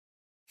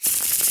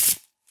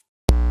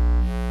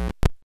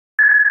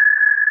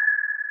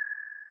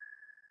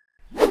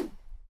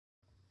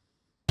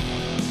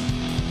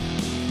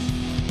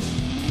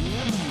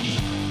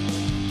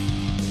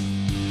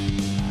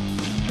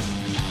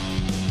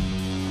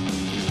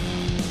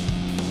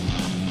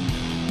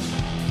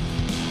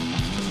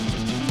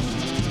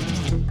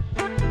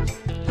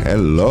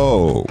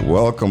Hello,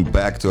 welcome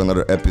back to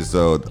another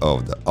episode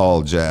of the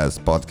AllJazz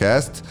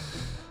podcast.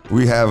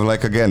 We have,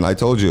 like again, I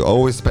told you,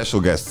 always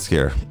special guests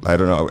here. I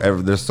don't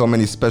know, there's so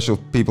many special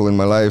people in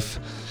my life,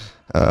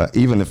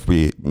 even if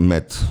we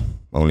met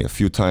only a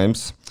few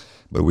times.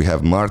 But we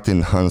have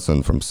Martin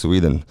Hansson from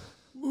Sweden.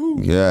 Ooh.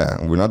 Yeah,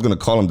 we're not going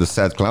to call him the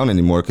sad clown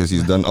anymore because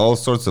he's done all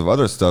sorts of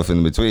other stuff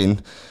in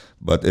between.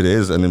 But it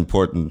is an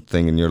important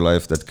thing in your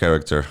life, that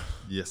character.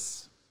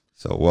 Yes.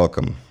 So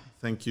welcome.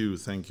 Thank you,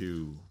 thank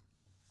you.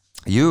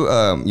 You,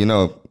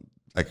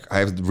 like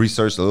I've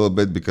researched a little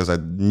bit because I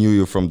knew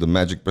you from the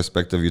magic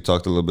perspective. You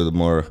talked a little bit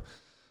more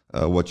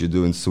what you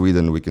do in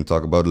Sweden. We can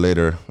talk about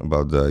later,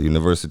 about the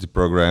university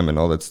program and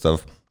all that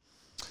stuff.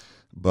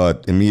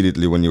 But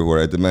immediately when you were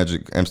at the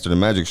Amsterdam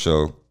Magic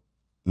Show,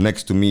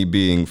 next to me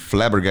being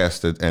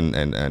flabbergasted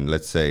and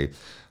let's say,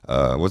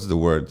 what's the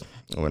word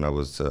when I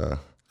was...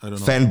 I don't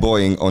know.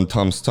 Fanboying on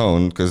Tom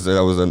Stone, because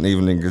that was an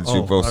evening that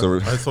you also...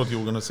 I thought you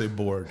were going to say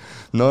bored.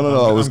 No.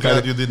 I'm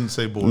glad you didn't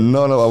say bored.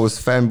 No, I was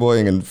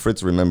fanboying, and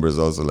Fritz remembers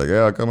also like,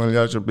 yeah, come on,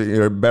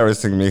 you're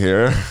embarrassing me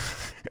here.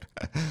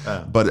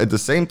 But at the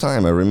same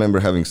time, I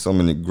remember having so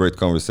many great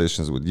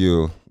conversations with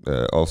you,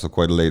 also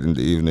quite late in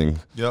the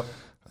evening. Yep,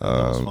 that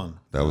was fun.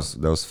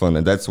 That was fun,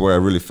 and that's where I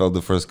really felt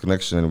the first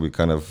connection, and we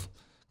kind of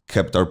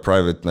kept our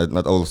private,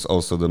 not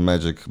also the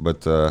magic,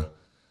 but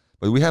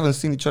we haven't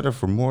seen each other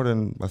for more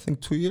than, I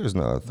think, 2 years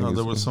now. I think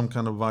there was some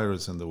kind of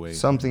virus in the way.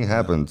 Something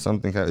happened.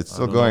 It's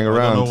still going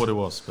around. I don't know what it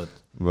was,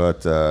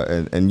 but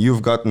and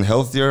you've gotten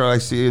healthier, I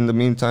see, in the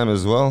meantime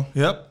as well.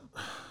 Yep.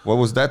 What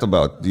was that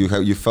about?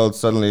 You felt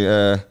suddenly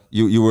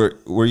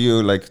were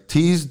you like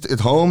teased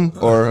at home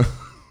or?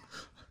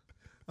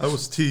 I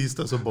was teased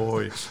as a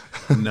boy.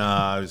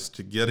 Nah, I was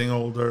getting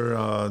older.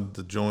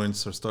 The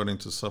joints are starting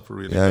to suffer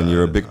really. Yeah, bad. and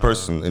you're a big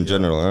person in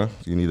general, huh?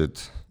 You need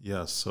it.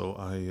 Yeah, so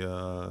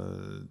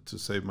to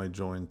save my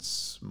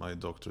joints, my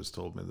doctors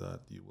told me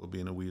that you will be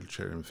in a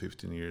wheelchair in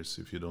 15 years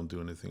if you don't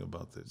do anything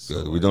about this.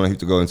 So we don't have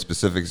to go in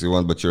specifics you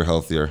want, but you're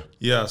healthier.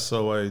 Yeah,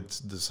 so I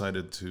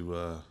decided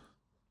to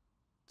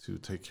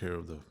take care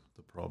of the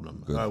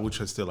problem, which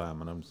I still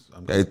am, and I'm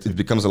it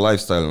becomes a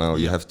lifestyle now.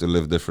 Yeah. You have to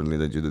live differently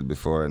than you did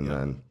before,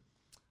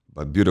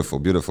 but beautiful,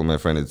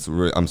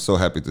 I'm so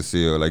happy to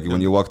see you. Like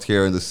when you walked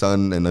here in the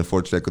sun, and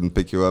unfortunately I couldn't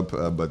pick you up,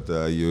 but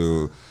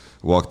you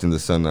walked in the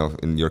sun now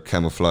in your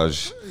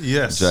camouflage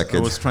jacket. I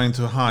was trying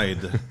to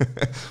hide.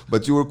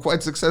 But you were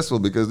quite successful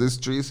because these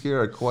trees here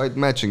are quite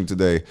matching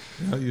today.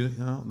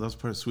 Yeah, that's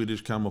part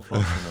Swedish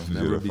camouflage.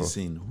 Never be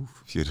seen.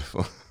 Oof.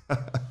 Beautiful.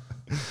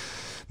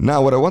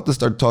 Now, what I want to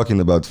start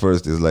talking about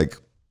first is like,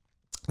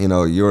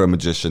 you're a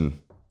magician.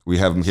 We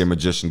have here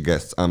magician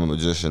guests. I'm a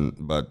magician,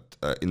 but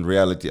in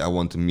reality, I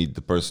want to meet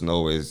the person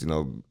always.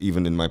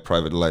 Even in my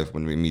private life,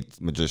 when we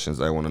meet magicians,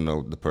 I want to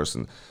know the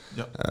person.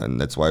 Yep. And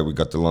that's why we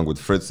got along with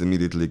Fritz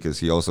immediately, because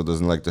he also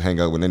doesn't like to hang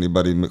out with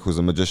anybody who's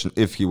a magician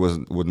if he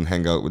wouldn't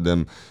hang out with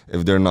them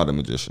if they're not a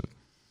magician.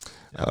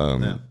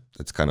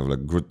 It's kind of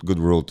like good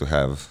rule to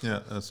have. Yeah,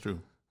 that's true.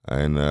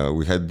 And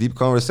we had deep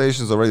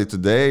conversations already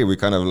today. We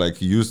kind of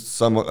like used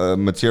some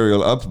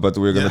material up, but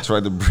we're going to try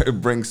to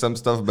bring some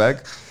stuff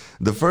back.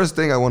 The first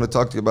thing I want to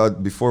talk to you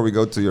about before we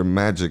go to your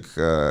magic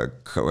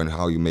and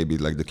how you maybe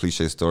like the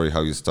cliche story,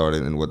 how you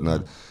started and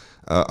whatnot,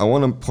 I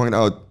want to point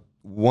out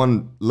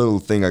one little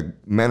thing I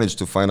managed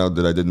to find out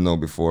that I didn't know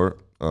before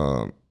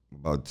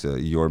about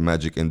your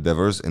magic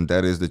endeavors, and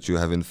that is that you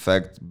have in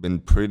fact been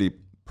pretty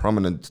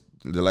prominent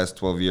the last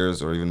 12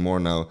 years or even more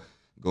now,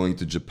 going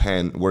to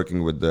Japan,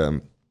 working with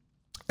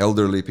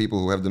elderly people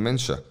who have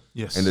dementia.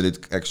 Yes. And that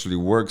it actually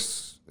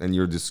works, and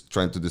you're just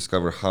trying to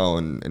discover how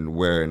and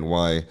where and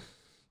why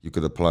you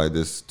could apply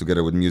this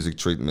together with music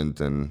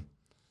treatment and...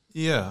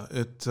 Yeah,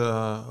 that's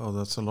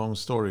a long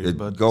story.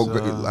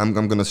 I'm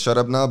going to shut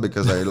up now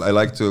because I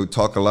like to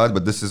talk a lot,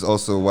 but this is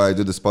also why I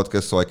do this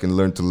podcast, so I can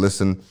learn to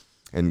listen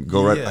and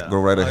go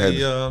right ahead.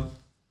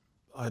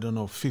 I don't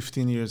know,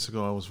 15 years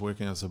ago, I was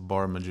working as a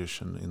bar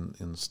magician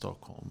in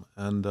Stockholm.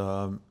 And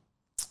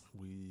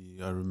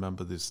I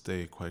remember this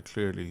day quite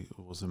clearly. It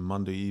was a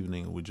Monday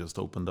evening, we just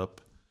opened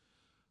up.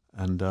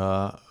 And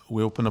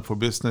we open up for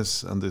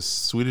business, and this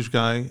Swedish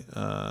guy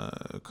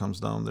comes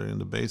down there in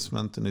the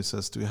basement, and he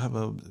says, "Do you have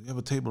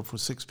a table for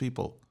 6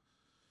 people?"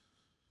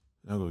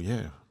 And I go,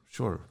 "Yeah,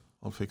 sure,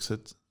 I'll fix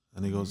it."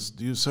 And he goes,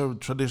 "Do you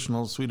serve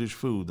traditional Swedish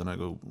food?" And I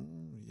go,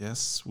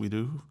 "Yes, we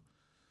do."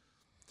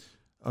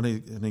 And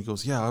he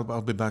goes, "Yeah,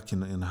 I'll be back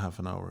in half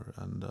an hour."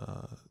 And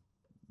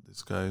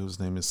this guy, whose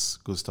name is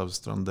Gustav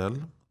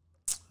Strandell,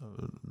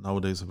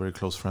 nowadays a very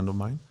close friend of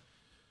mine.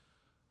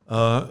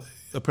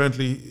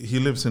 Apparently, he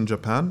lives in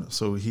Japan,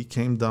 so he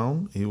came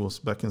down. He was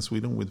back in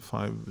Sweden with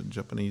 5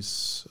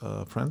 Japanese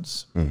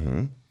friends.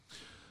 Mm-hmm.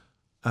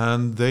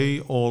 And they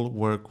all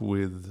work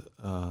with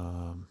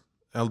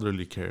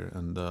elderly care,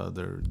 and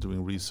they're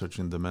doing research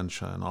in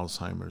dementia and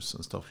Alzheimer's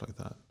and stuff like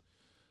that.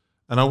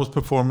 And I was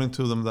performing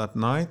to them that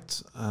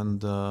night, and...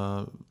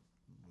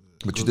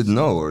 but you didn't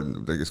know, or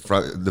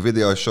the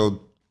video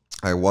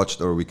I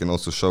watched, or we can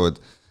also show it,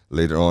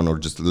 later on, or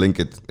just link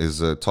it,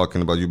 is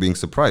talking about you being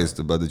surprised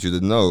about that you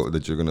didn't know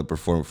that you're going to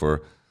perform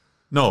for.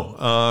 No,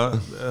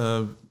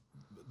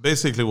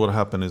 basically what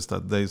happened is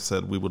that they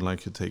said, we would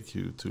like to take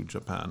you to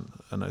Japan.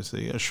 And I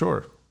say, yeah,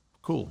 sure,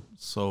 cool.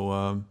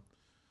 So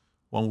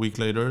 1 week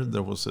later,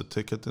 there was a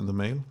ticket in the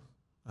mail.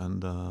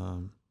 And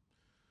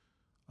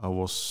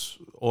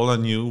all I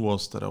knew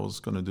was that I was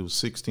going to do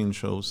 16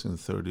 shows in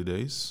 30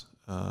 days.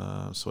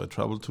 So I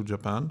traveled to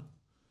Japan.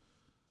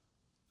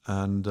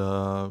 And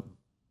I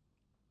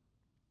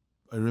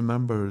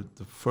remember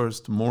the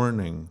first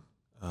morning,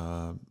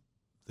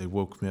 they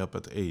woke me up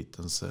at 8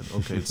 and said,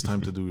 okay, it's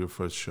time to do your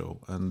first show.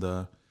 And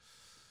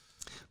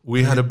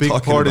we had a big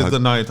party the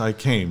night I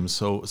came.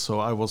 So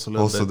I was a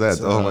little also bit...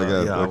 that, oh my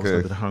God, yeah, okay. I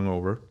was a bit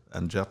hungover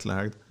and jet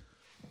lagged.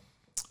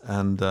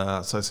 And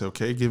so I said,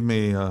 okay, give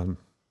me a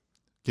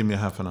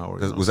half an hour.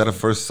 Was that a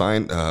first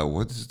sign?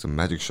 What is the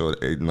magic show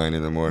at 8, 9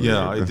 in the morning?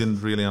 Yeah, I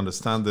didn't really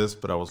understand this,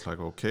 but I was like,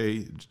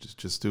 okay,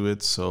 just do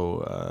it.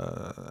 So,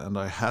 and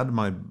I had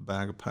my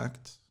bag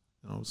packed,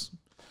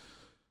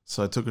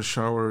 so I took a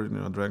shower,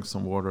 drank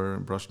some water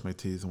and brushed my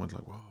teeth and went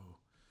like, whoa.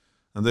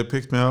 And they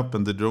picked me up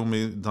and they drove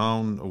me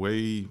down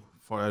away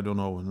for, I don't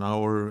know, an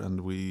hour.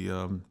 And we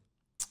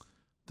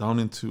down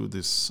into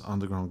this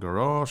underground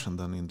garage and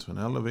then into an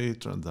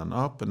elevator and then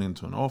up and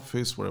into an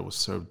office where I was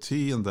served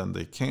tea. And then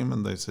they came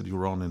and they said,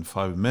 you're on in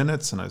 5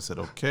 minutes. And I said,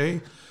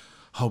 okay,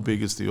 how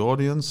big is the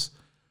audience?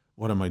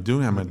 What am I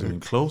doing? Am I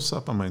doing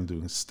close-up? Am I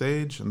doing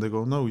stage? And they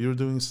go, no, you're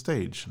doing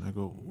stage. And I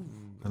go, ooh.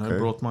 And I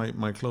brought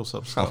my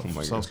close-up stuff.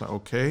 Oh so I was like,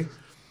 okay,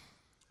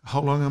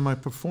 how long am I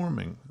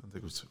performing? And they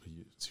go,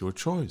 it's your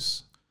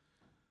choice.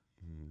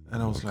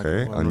 And I was like,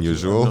 well,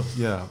 unusual.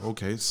 Yeah,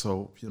 okay.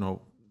 So,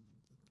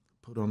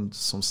 put on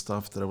some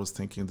stuff that I was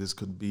thinking this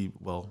could be,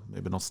 well,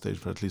 maybe not stage,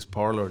 but at least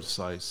parlor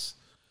size.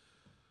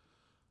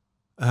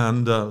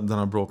 And then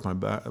I brought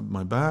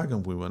my bag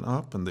and we went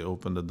up and they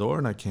opened the door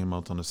and I came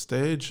out on the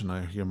stage and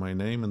I hear my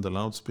name in the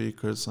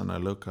loudspeakers and I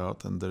look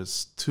out and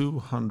there's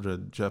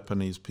 200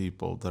 Japanese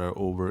people that are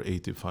over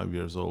 85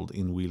 years old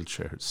in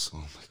wheelchairs. Oh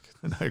my God.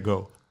 And I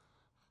go,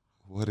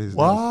 what is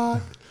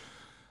what?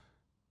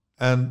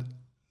 this?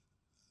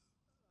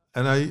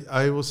 And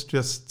I was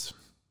just,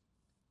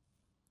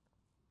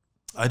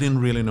 I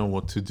didn't really know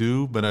what to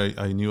do, but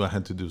I knew I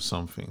had to do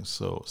something.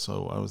 So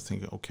I was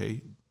thinking,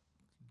 okay,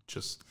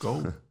 just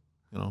go,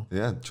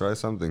 Yeah, try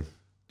something.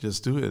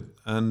 Just do it.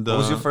 And what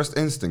was your first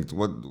instinct?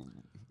 What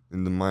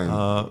in the mind?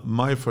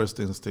 My first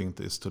instinct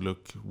is to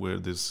look where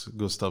this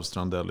Gustav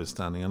Strandell is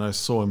standing, and I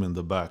saw him in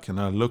the back, and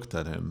I looked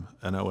at him,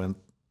 and I went,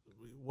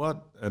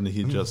 "What?" And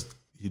he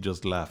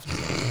just laughed.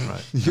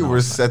 Right? You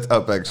were set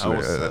up, actually. I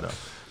was set up.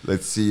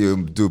 Let's see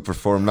you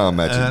perform now,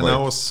 Magic And Boy. I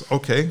was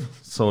okay.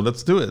 So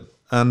let's do it.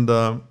 And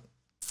I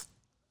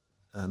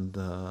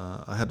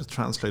had a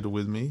translator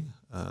with me,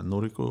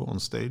 Noriko, on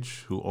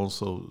stage, who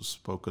also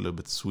spoke a little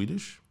bit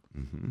Swedish,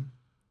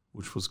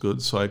 which was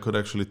good. So I could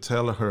actually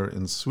tell her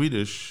in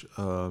Swedish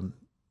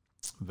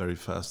very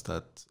fast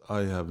that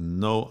I have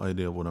no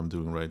idea what I'm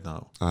doing right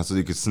now. So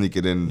you could sneak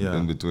it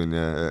in between.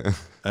 Yeah.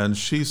 And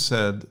she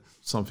said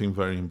something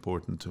very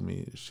important to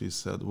me. She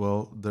said,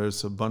 well,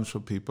 there's a bunch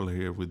of people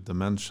here with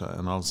dementia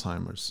and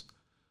Alzheimer's.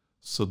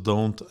 So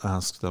don't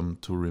ask them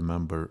to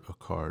remember a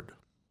card.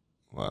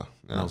 Wow.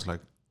 Yeah. And I was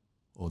like,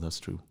 oh, that's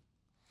true.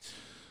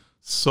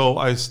 So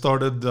I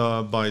started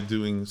by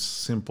doing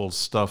simple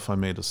stuff. I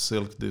made a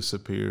silk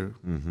disappear.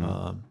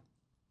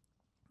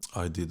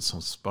 I did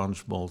some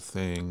sponge ball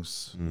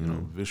things,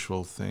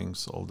 visual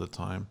things all the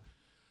time.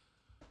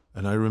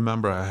 And I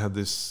remember I had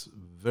this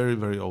very,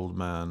 very old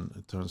man.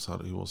 It turns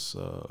out he was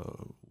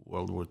a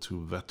World War II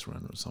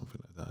veteran or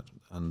something like that.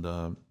 And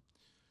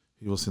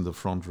he was in the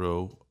front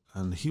row.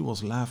 And he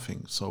was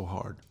laughing so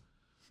hard.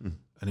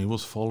 And he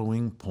was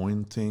following,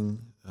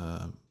 pointing,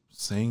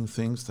 saying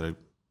things that I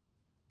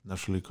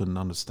naturally couldn't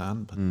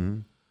understand. But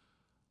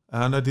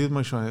and I did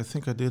my show. I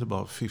think I did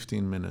about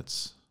 15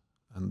 minutes.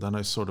 And then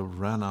I sort of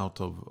ran out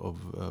of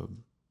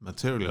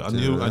material.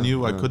 I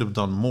knew I could have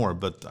done more,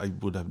 but I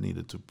would have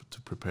needed to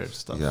prepare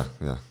stuff. Yeah.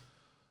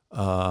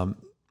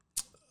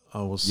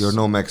 You're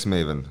no Max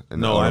Maven,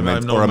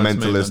 or a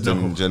mentalist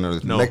in general.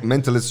 No.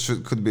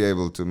 Mentalists could be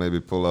able to maybe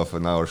pull off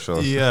an hour show.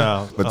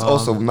 Yeah, but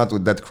also not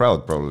with that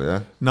crowd, probably.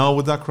 Yeah. No,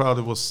 with that crowd,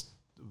 it was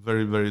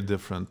very, very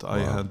different.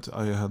 Wow.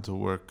 I had to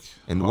work.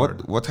 And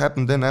hard. what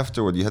happened then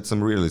afterward? You had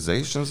some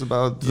realizations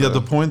about. Yeah,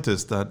 the point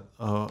is that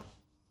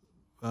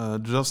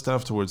just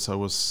afterwards, I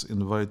was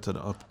invited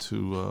up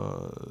to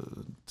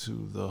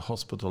the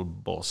hospital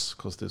boss,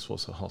 because this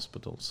was a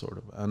hospital sort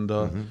of, and.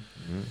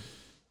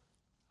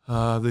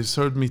 They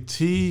served me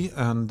tea,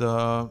 and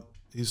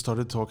he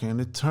started talking.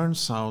 And it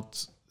turns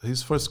out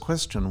his first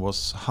question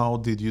was, "How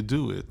did you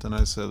do it?" And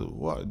I said,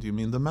 "What do you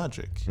mean, the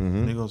magic?"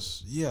 And he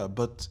goes, "Yeah,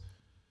 but."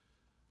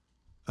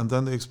 And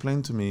then they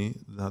explained to me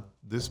that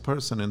this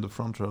person in the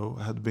front row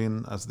had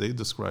been, as they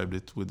described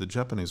it with the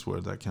Japanese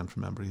word I can't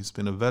remember, he's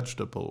been a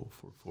vegetable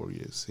for 4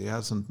 years. He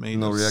hasn't made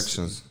no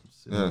reactions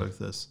like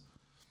this.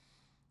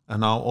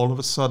 And now all of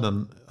a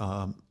sudden,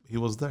 he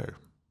was there.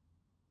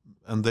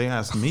 and they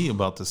asked me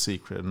about the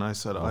secret, and I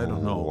said, I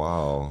don't know.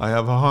 Wow. I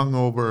have a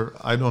hungover.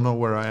 I don't know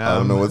where I am. I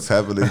don't know what's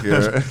happening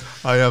here.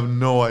 I have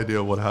no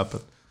idea what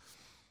happened.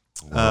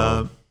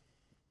 Wow.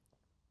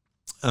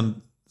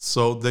 And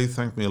so they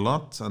thanked me a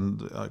lot,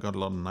 and I got a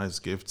lot of nice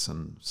gifts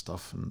and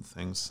stuff and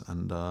things.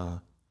 And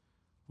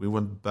we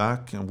went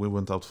back, and we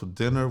went out for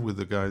dinner with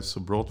the guys who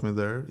brought me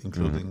there,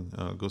 including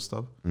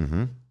Gustav.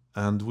 Mm-hmm.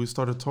 And we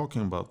started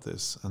talking about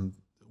this, and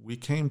we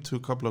came to a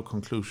couple of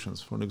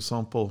conclusions. For an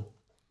example,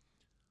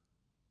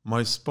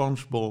 my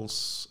sponge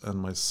balls and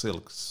my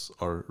silks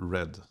are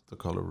red, the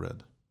color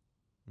red.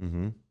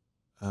 Mm-hmm.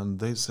 And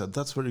they said,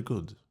 that's very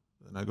good.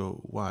 And I go,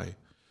 why?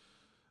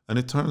 And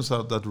it turns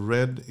out that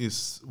red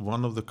is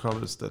one of the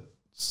colors that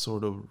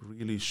sort of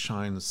really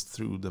shines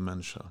through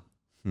dementia.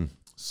 Hmm.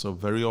 So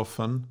very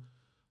often,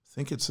 I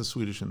think it's a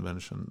Swedish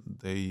invention,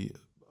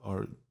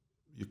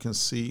 you can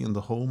see in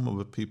the home of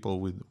the people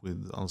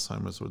with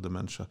Alzheimer's or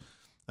dementia.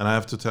 And I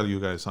have to tell you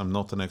guys, I'm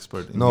not an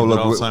expert in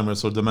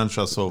Alzheimer's or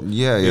dementia, so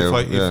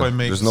if I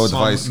make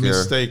some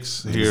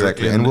mistakes here,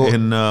 exactly.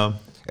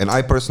 And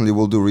I personally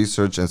will do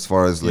research as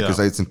far as, because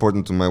it's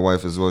important to my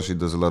wife as well. She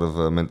does a lot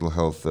of mental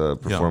health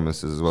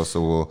performances as well.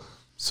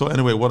 So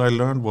anyway, what I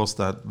learned was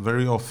that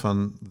very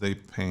often they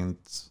paint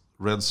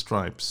red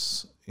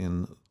stripes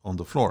on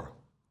the floor,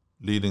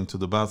 leading to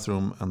the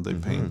bathroom, and they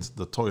paint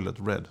the toilet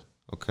red.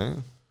 Okay.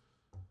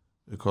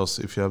 Because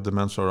if you have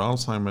dementia or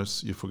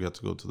Alzheimer's, you forget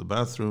to go to the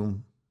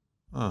bathroom.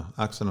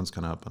 Accidents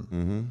can happen.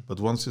 Mm-hmm.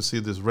 But once you see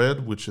this red,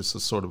 which is a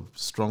sort of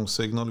strong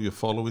signal, you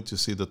follow it, you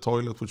see the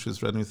toilet, which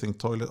is red, and you think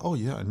toilet, oh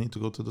yeah, I need to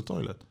go to the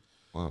toilet.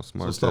 Wow,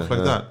 smart. So stuff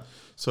like that.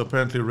 So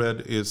apparently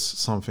red is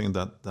something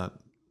that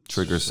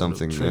triggers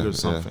something.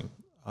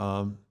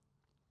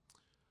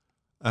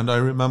 And I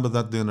remember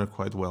that dinner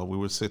quite well. We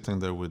were sitting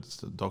there with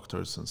the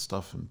doctors and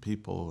stuff and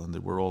people, and they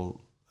were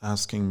all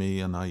asking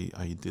me, and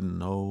I didn't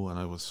know, and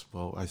I was,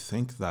 I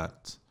think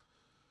that.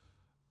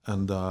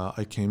 And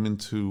I came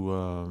into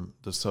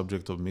the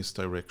subject of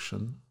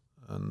misdirection,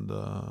 and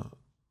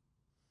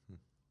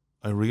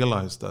I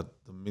realized that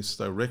the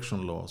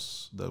misdirection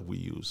laws that we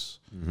use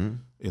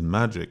in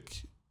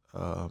magic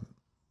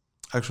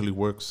actually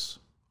works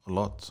a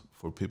lot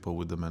for people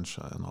with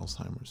dementia and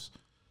Alzheimer's.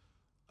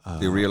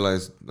 They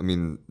realize,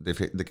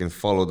 they can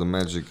follow the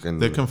magic,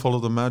 and they can follow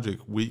the magic.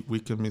 We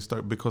can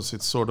misdirect because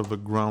it's sort of a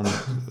ground.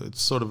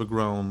 It's sort of a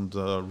ground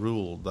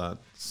rule that.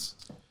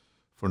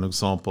 For an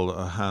example,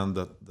 a hand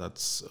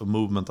that's a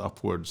movement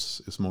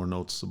upwards is more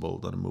noticeable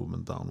than a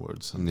movement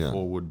downwards, and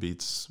forward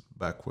beats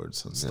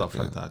backwards and stuff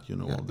like that. You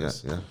know all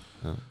this.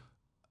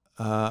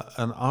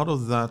 And out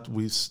of that,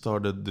 we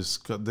started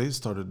they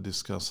started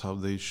discuss how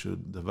they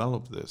should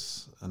develop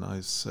this, and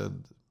I said,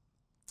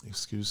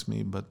 "Excuse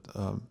me, but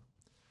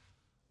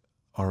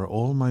are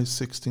all my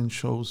 16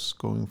 shows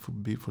going to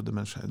be for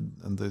dementia?"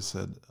 And they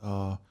said,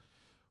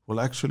 "Well,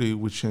 actually,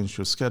 we changed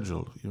your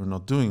schedule. You're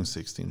not doing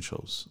 16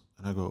 shows."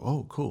 And I go,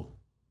 oh, cool.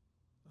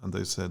 And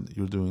they said,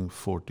 you're doing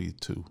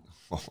 42.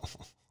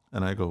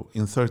 And I go,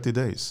 in 30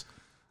 days.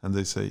 And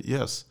they say,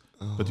 yes,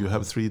 but you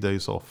have 3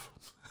 days off.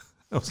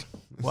 I was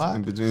like, what?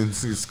 In between,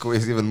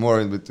 squeeze even more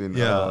in between.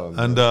 Yeah,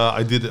 and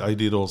I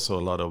did also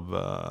a lot of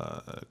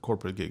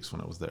corporate gigs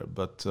when I was there.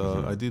 But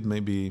I did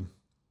maybe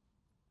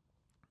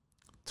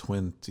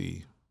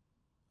 20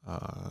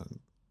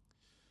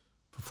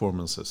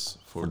 performances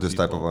for this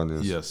type of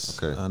audience.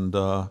 Yes. Okay. And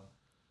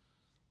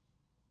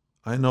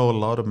I know a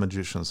lot of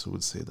magicians who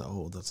would say that,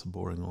 oh, that's a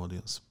boring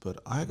audience,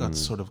 but I got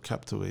sort of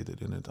captivated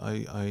in it.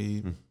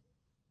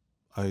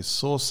 I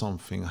saw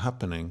something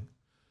happening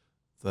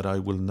that I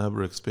will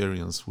never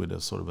experience with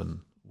a sort of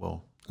an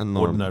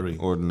ordinary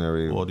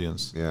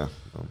audience. Yeah.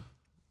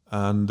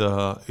 And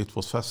it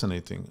was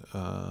fascinating.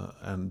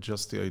 And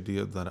just the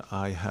idea that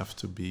I have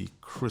to be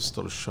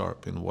crystal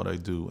sharp in what I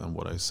do and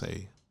what I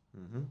say.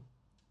 Mm-hmm.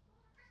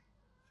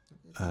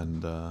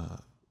 And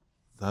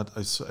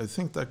I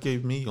think that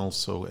gave me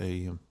also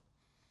a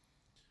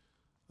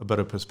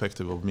better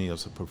perspective of me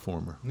as a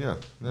performer. Yeah.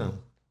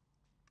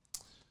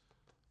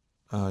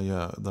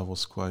 That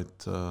was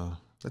quite.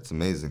 That's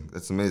amazing.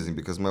 That's amazing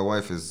because my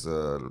wife is,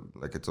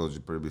 like I told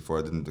you before,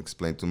 I didn't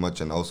explain too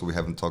much, and also we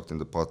haven't talked in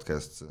the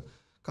podcast.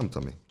 Come,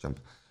 Tommy, jump.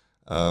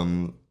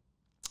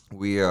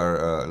 We are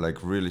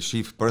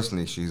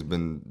she's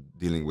been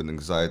dealing with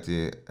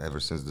anxiety ever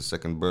since the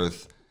second birth,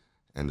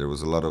 and there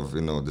was a lot of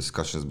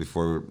discussions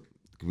before.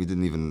 We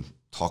didn't even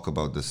talk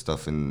about this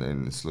stuff in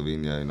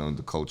Slovenia.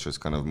 The culture is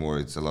kind of more,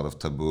 it's a lot of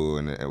taboo,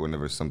 and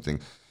whenever something,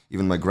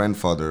 even my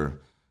grandfather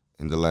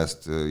in the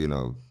last,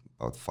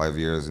 about 5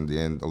 years in the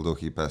end, although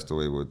he passed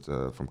away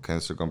from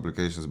cancer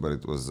complications, but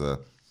it was,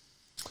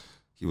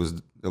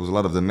 there was a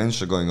lot of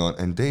dementia going on.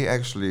 And they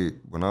actually,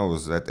 when I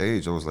was that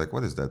age, I was like,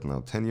 what is that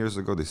now? 10 years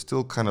ago, they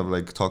still kind of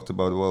talked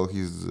about, well,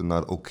 he's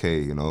not okay,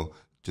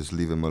 just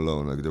leave him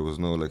alone. There was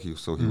no he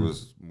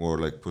was more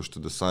pushed to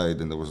the side,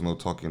 and there was no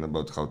talking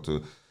about how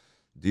to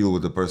deal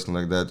with a person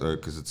like that, or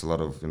because it's a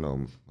lot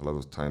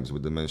of times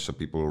with dementia,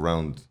 people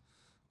around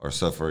are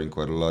suffering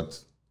quite a lot,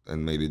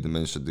 and maybe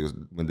dementia,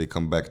 when they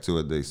come back to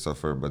it, they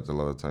suffer, but a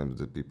lot of times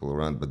the people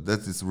around. But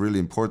that is really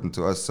important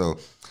to us. So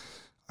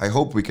I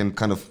hope we can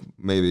kind of,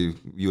 maybe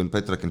you and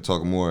Petra can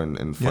talk more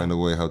and find a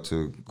way how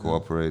to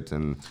cooperate.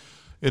 And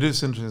it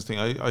is interesting.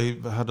 I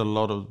had a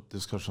lot of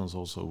discussions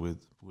also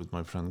with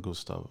my friend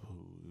Gustav,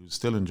 who's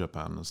still in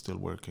Japan and still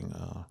working.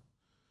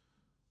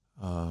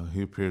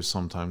 He appears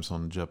sometimes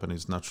on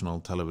Japanese national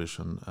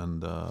television,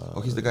 and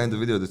he's the guy in the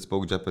video that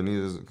spoke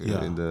Japanese.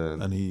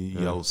 And he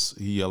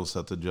yells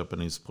at the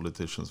Japanese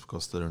politicians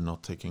because they're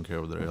not taking care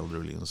of their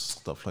elderly and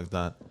stuff like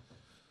that.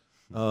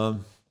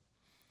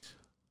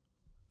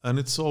 And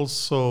it's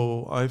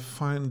also, I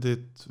find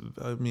it,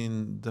 I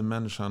mean,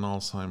 dementia and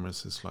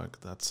Alzheimer's is like,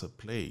 that's a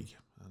plague,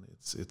 and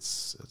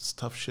it's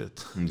tough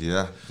shit.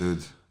 Yeah,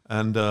 dude.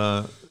 And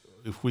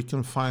if we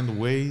can find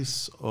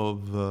ways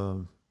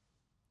of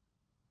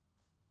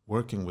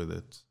working with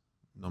it,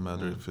 no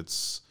matter if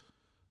it's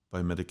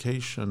by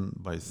medication,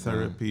 by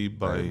therapy,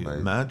 by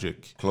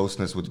magic.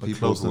 Closeness with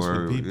people.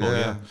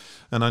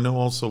 And I know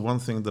also one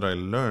thing that I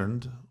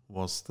learned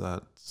was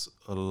that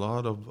a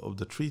lot of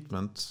the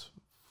treatment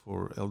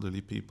for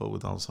elderly people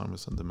with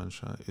Alzheimer's and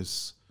dementia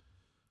is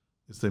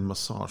they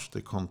massage,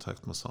 they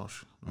contact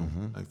massage,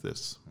 like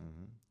this.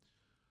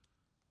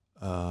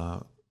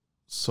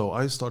 So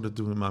I started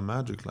doing my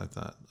magic like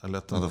that. I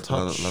let them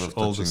touch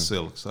all the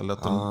silks. I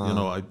let them,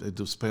 I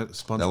do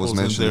sponge balls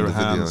in their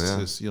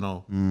hands.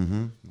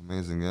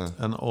 Amazing, yeah.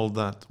 And all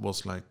that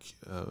was like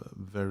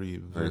very,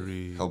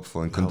 very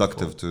helpful and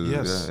conductive to.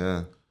 Yes.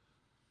 Yeah.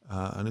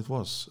 And it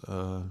was.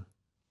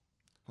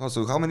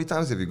 So how many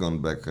times have you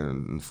gone back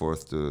and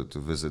forth to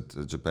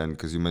visit Japan?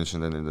 Because you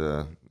mentioned that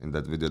in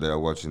that video that I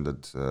watched, in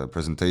that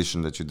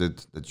presentation that you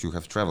did, that you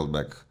have traveled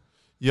back.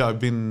 Yeah, I've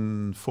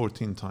been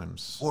 14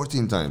 times.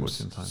 14 times.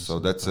 14 times. So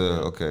that's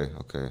okay.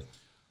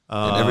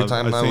 And every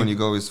time now when you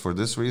go is for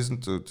this reason,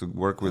 to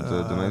work with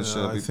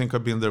dementia? I think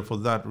I've been there for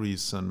that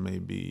reason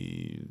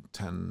maybe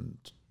 10,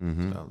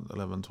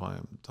 11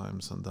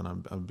 times. And then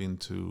I've been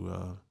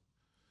to...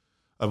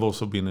 I've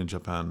also been in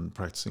Japan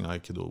practicing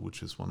aikido,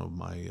 which is one of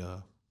my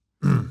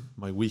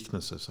my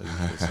weaknesses, I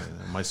usually say,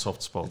 my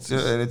soft spots.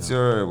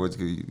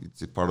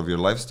 It's part of your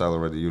lifestyle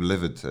already. You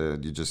live it.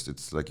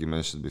 It's like you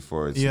mentioned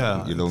before.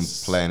 You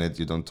don't plan it.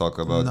 You don't talk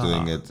about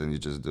doing it, and you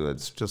just do it.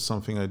 It's just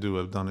something I do.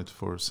 I've done it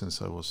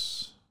since I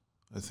was,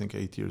 I think,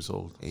 8 years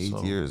old.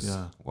 8 years.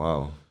 Yeah.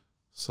 Wow.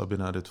 So I've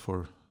been at it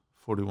for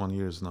 41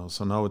 years now.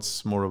 So now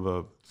it's more of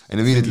a. And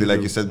immediately,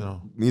 like you said,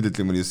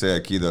 immediately when you say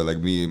aikido, like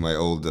me, my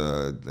old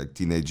like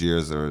teenage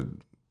years,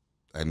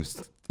 I'm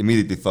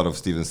immediately thought of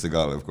Steven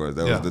Seagal. Of course,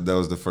 that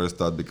was the first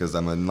thought, because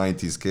I'm a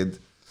 '90s kid,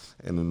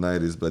 in the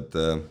 '90s. But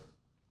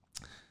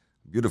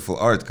beautiful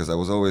art, because I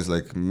was always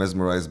like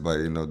mesmerized by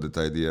that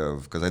idea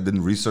of, because I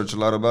didn't research a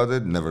lot about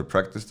it, never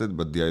practiced it,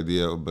 but the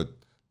idea of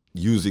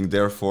using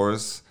their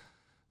force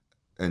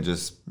and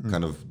just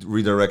kind of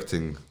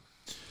redirecting.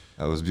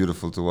 That was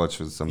beautiful to watch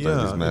with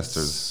sometimes these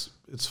masters.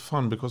 It's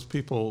fun because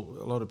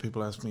a lot of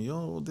people ask me,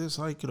 this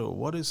aikido,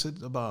 what is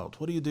it about?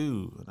 What do you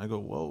do? And I go,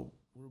 well,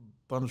 we're a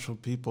bunch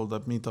of people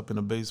that meet up in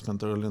a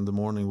basement early in the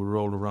morning, we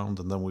roll around,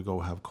 and then we go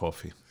have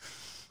coffee.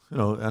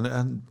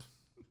 And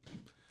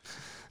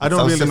I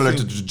don't really similar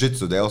to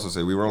jiu-jitsu. They also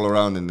say we roll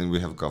around and then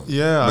we have coffee.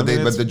 Yeah,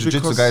 but the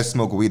jiu-jitsu guys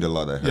smoke weed a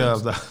lot, I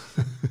heard.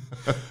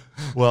 Yeah.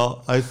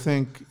 Well, I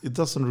think it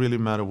doesn't really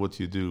matter what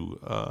you do,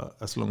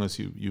 as long as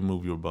you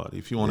move your body.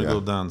 If you want to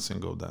go dancing,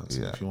 go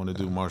dancing. If you want to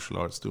do martial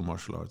arts, do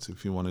martial arts.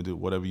 If you want to do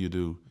whatever you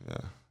do,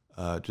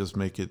 just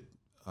make it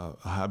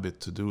a habit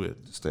to do it.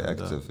 Stay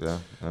active,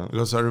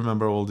 Because I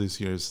remember all these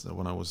years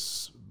when I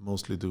was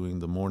mostly doing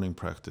the morning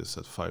practice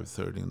at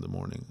 5:30 in the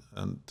morning.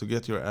 And to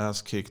get your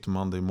ass kicked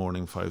Monday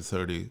morning,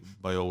 5:30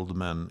 by old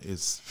men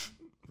is...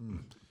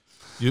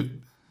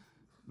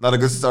 Not a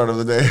good start of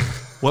the day.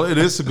 Well, it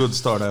is a good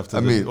start of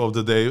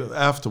the day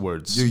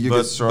afterwards. You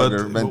get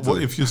stronger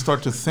mentally. If you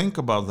start to think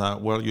about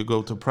that, you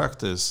go to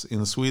practice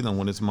in Sweden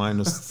when it's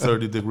minus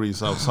 30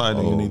 degrees outside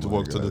and you need to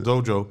walk to the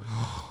dojo,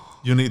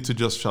 you need to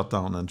just shut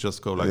down and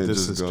just go like,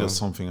 this is just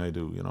something I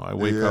do. I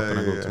wake up and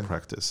I go to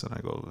practice and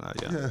I go,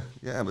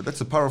 Yeah, but that's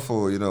a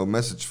powerful,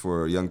 message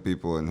for young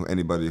people and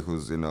anybody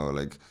who's,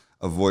 like,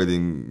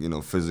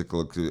 avoiding,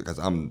 physical, because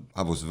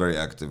I was very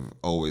active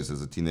always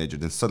as a teenager.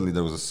 Then suddenly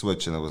there was a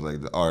switch, and I was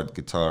like the art,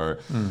 guitar,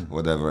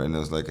 whatever. And I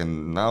was like,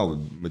 and now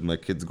with my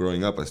kids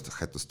growing up, I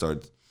had to start,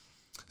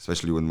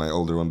 especially with my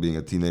older one being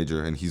a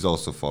teenager, and he's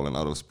also fallen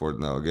out of sport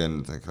now again.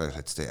 It's like,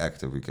 let's stay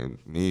active.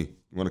 You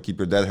want to keep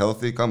your dad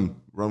healthy? Come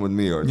run with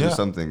me or do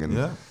something.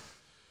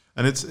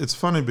 And it's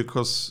funny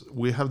because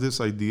we have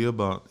this idea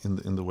about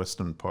in the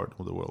Western part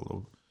of the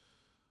world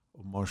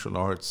of martial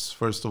arts.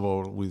 First of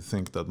all, we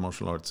think that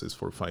martial arts is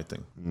for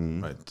fighting,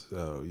 right?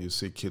 You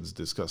see kids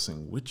discussing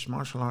which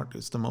martial art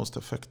is the most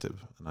effective,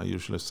 and I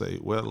usually say,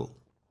 well,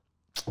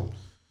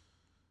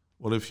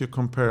 if you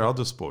compare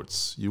other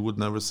sports, you would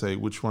never say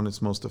which one is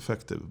most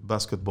effective,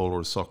 basketball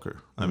or soccer.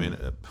 I mean,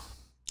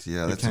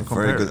 that's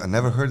very good. I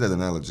never heard that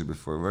analogy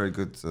before. Very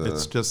good.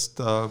 It's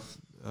just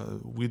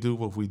we do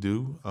what we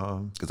do.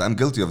 Because I'm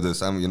guilty of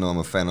this. I'm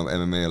a fan of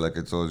MMA, like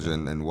I told you,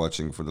 and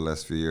watching for the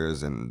last few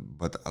years.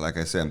 But like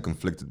I say, I'm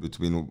conflicted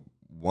between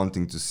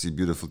wanting to see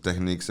beautiful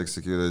techniques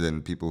executed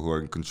and people who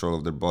are in control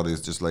of their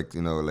bodies, just like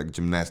like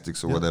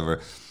gymnastics or whatever.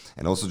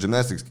 And also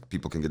gymnastics,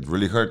 people can get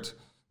really hurt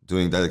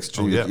doing that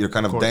extreme. You're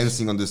kind of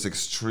dancing on this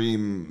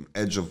extreme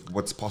edge of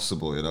what's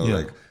possible,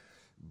 like.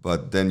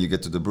 But then you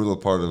get to the brutal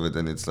part of it,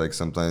 and it's like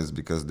sometimes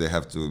because they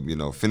have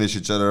to, finish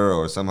each other,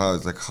 or somehow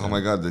it's like, oh my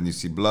God, then you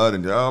see blood,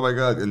 and oh my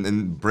God,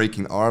 and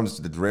breaking arms,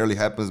 that rarely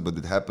happens, but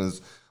it happens.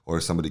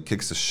 Or somebody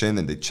kicks a shin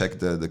and they check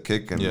the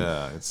kick. And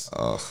it's...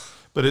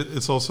 But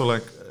it's also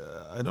like,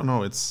 I don't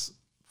know,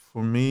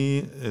 for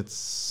me,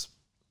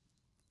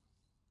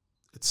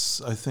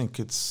 I think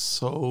it's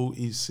so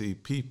easy.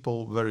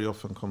 People very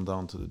often come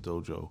down to the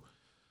dojo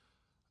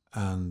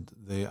and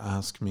they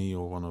ask me,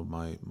 or one of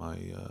my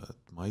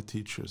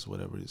teachers,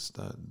 whatever it is,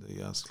 that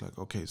they ask like,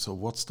 okay, so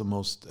what's the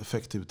most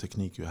effective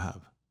technique you have?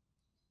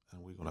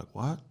 And we go like,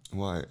 what?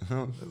 Why?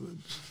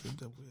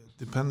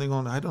 Depending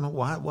on, I don't know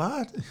why,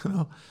 what?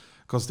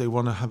 Because they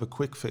want to have a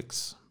quick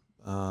fix.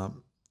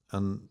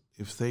 And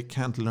if they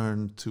can't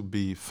learn to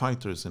be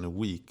fighters in a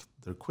week,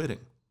 they're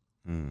quitting.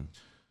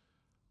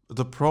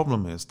 The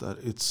problem is that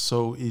it's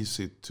so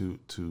easy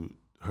to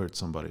hurt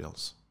somebody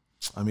else.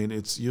 I mean,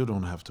 you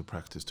don't have to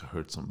practice to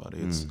hurt somebody.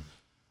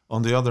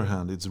 On the other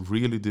hand, it's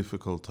really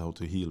difficult how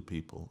to heal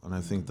people, and I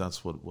think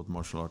that's what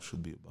martial arts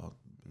should be about.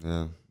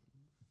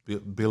 Yeah,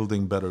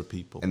 building better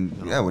people. And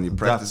when you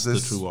practice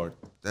that's this, the true art.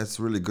 That's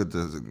really good.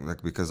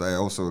 Because I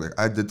also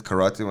I did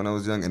karate when I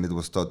was young, and it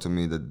was taught to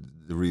me that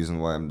the reason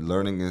why I'm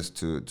learning is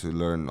to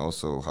learn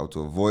also how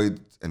to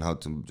avoid and how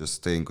to just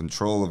stay in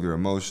control of your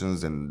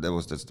emotions, and that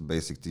was just the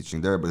basic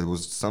teaching there. But it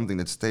was something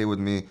that stayed with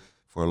me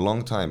for a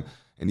long time.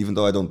 And even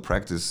though I don't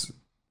practice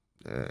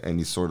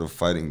any sort of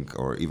fighting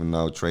or even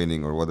now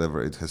training or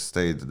whatever, it has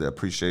stayed. The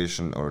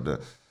appreciation or the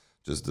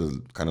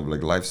kind of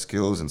like life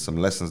skills and some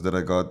lessons that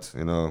I got,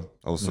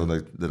 also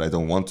like that I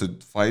don't want to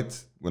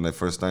fight. When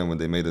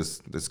they made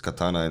this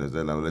katana, and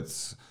then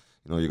let's,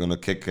 you're gonna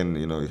kick, and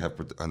you have,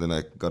 and then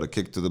I got a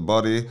kick to the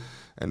body,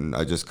 and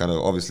I just kind of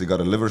obviously got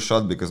a liver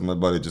shot because my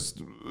body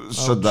just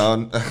shut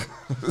down.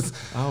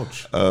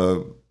 Ouch.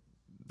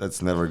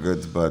 That's never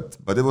good,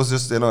 but it was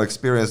just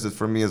experience that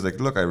for me is like,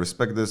 look, I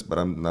respect this, but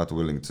I'm not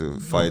willing to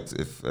fight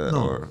if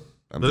or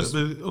I'm but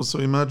also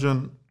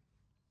imagine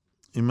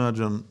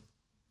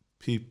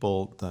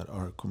people that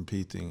are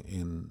competing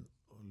in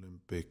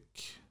Olympic,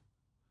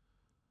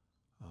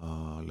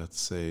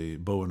 let's say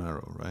bow and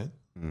arrow, right?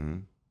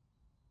 In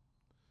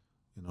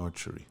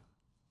archery.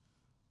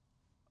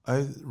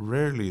 I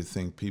rarely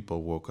think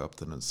people walk up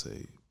then and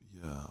say,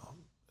 yeah,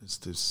 is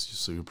this,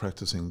 so you're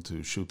practicing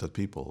to shoot at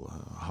people?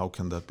 How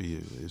can that be?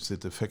 Is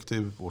it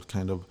effective? What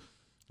kind of...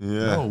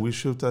 No, we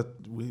shoot at...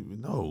 We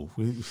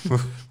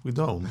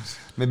don't.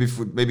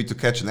 Maybe to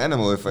catch an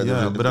animal.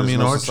 But I mean,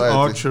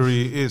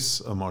 archery is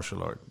a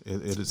martial art.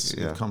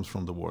 It comes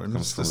from the war. And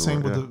it's the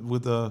same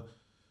with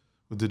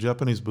the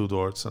Japanese Budo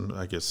arts, and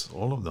I guess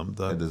all of them.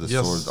 The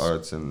sword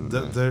arts. And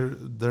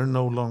they're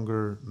no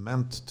longer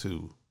meant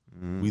to.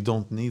 We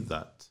don't need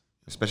that.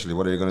 Especially,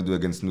 what are you going to do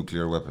against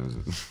nuclear weapons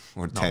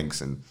or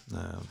tanks? And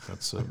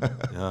that's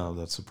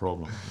a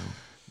problem.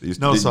 They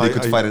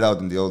could fight it out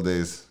in the old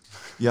days.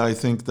 Yeah, I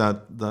think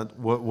that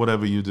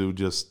whatever you do,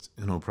 just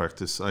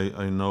practice.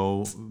 I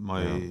know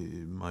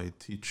my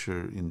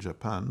teacher in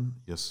Japan,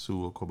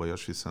 Yasuo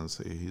Kobayashi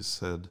Sensei. He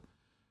said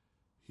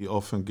he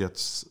often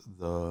gets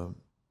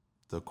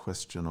the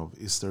question of,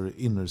 is there an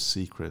inner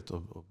secret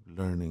of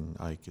learning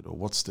Aikido?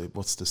 What's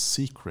the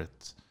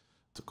secret?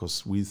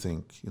 Because we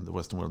think in the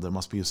Western world there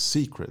must be a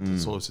secret.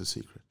 It's always a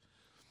secret.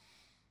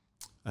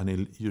 And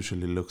he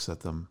usually looks at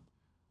them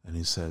and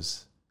he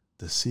says,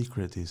 the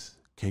secret is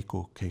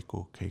keiko,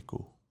 keiko,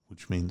 keiko,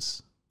 which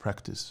means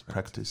practice,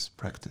 practice,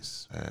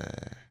 practice.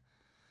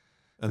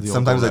 And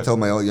sometimes I tell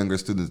my younger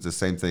students the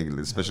same thing,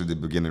 especially the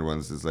beginner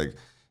ones. It's like,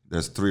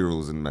 there's 3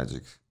 rules in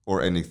magic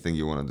or anything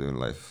you want to do in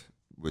life,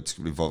 which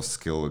involves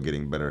skill or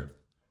getting better.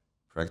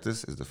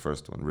 Practice is the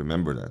first one.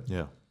 Remember that.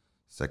 Yeah.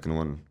 Second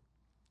one,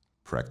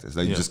 practice.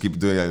 Like you just keep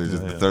doing it.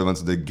 The third one,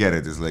 so they get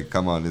it. It's like,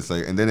 come on. It's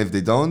like, and then if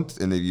they don't,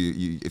 and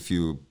if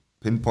you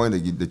pinpoint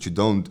that you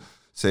don't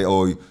say,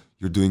 oh,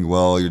 you're doing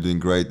well, you're doing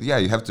great. Yeah,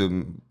 you have to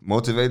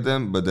motivate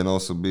them, but then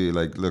also be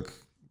like, look,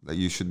 like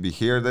you should be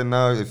here. Then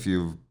now, if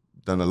you've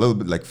done a little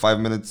bit, like 5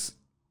 minutes,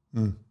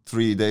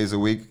 3 days a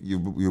week, you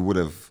would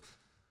have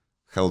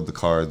held the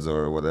cards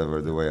or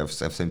whatever. The way I've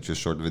sent you a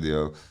short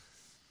video.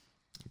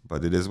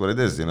 But it is what it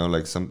is,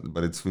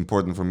 but it's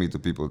important for me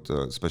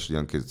especially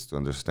young kids, to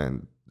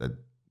understand that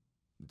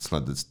it's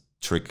not this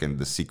trick and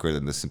the secret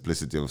and the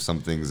simplicity of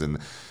some things, and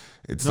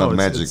it's not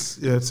magic.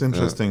 It's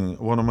interesting.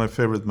 One of my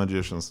favorite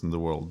magicians in the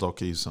world, Doc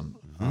Eason,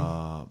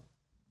 I'm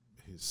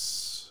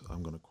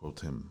going to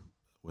quote him,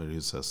 where he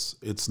says,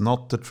 "It's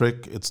not the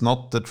trick, it's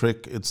not the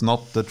trick, it's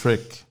not the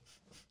trick."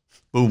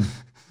 Boom.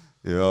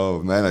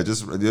 Yo, man, I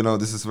just,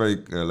 this is very,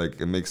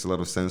 it makes a lot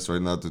of sense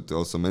right now to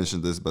also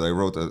mention this, but I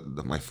wrote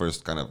my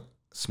first kind of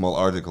small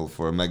article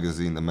for a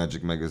magazine, a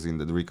magic magazine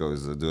that Rico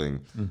is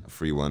doing, a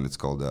free one. It's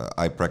called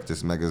I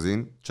Practice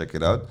Magazine. Check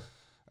it out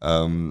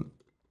on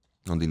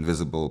the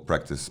Invisible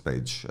Practice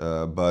page.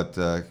 But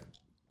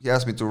he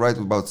asked me to write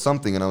about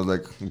something, and I was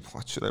like,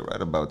 what should I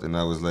write about? And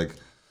I was like,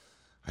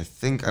 I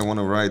think I want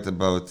to write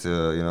about,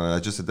 I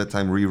just at that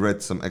time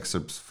reread some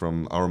excerpts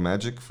from Our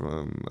Magic,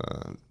 from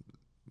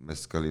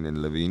Mescaline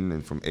and Levine,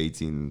 and from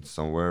 18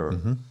 somewhere.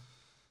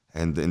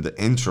 And in the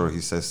intro, he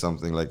says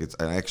something like,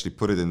 I actually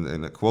put it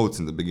in a quote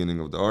in the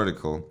beginning of the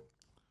article.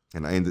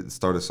 And I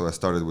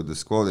started with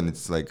this quote, and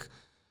it's like,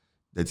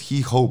 that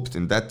he hoped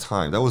in that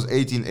time, that was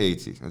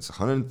 1880, it's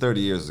 130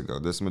 years ago,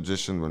 this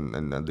magician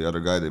and the other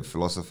guy, they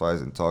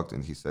philosophized and talked,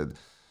 and he said,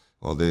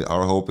 well,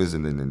 our hope is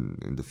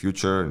in the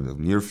future, in the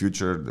near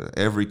future,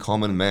 every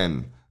common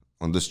man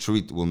on the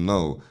street will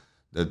know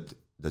that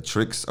the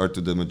tricks are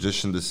to the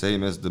magician the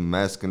same as the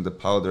mask and the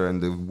powder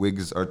and the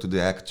wigs are to the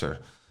actor.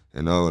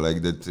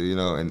 Like that,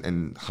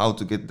 and how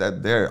to get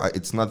that there.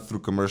 It's not through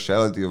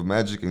commerciality of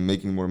magic and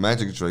making more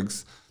magic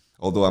tricks,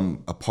 although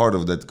I'm a part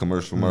of that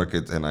commercial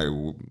market, and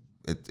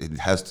it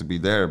has to be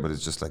there, but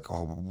it's just like,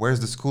 where's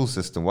the school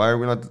system? Why are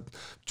we not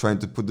trying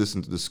to put this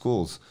into the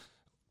schools?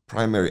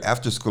 Primary,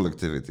 after school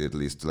activity, at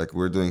least, like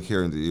we're doing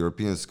here in the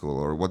European school,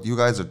 or what you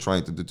guys are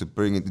trying to do to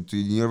bring it into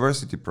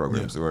university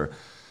programs,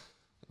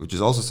 which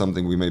is also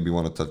something we maybe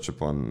want to touch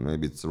upon.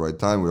 Maybe it's the right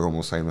time. We're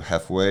almost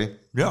halfway.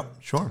 Yeah,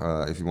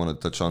 sure. If you want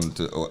to touch on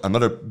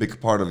another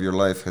big part of your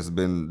life has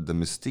been the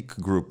Mystique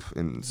group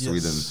in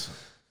Sweden.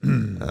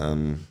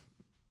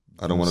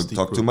 I don't want to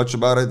talk too much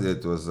about it.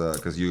 It was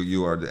because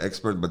you are the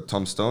expert, but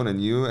Tom Stone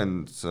and you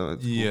and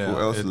who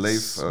else?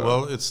 Leif.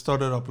 Well, it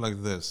started up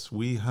like this.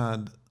 We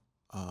had,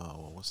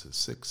 what was it,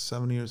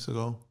 6-7 years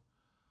ago?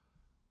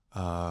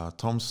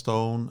 Tom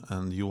Stone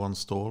and Johan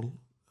Ståhl,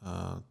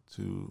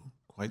 two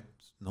quite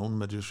known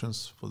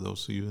magicians for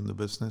those of you in the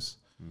business,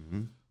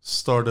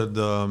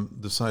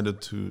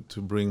 decided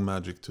to bring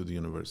magic to the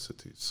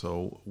university.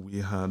 So we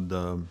had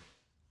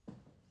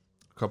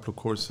couple of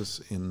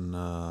courses in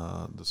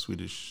the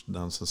Swedish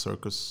Dance and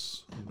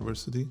Circus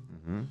University.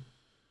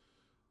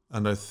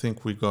 And I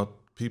think we got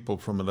people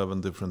from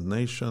 11 different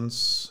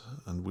nations,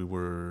 and we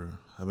were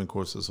having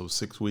courses of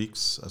 6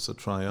 weeks as a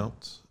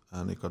tryout,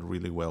 and it got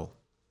really well.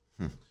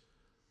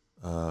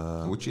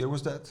 Which year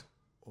was that?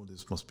 Oh,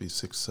 this must be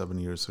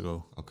 6-7 years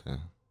ago. Okay.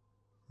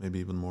 Maybe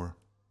even more.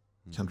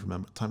 Can't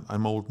remember.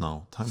 I'm old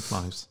now. Time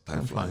flies.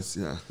 Time flies,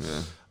 yeah.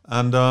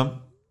 And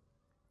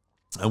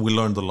we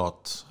learned a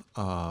lot.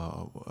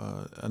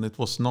 And it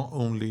was not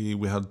only,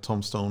 we had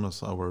Tom Stone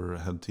as our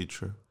head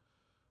teacher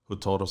who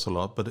taught us a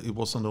lot, but it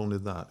wasn't only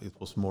that. It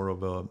was more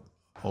of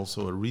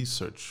also a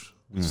research.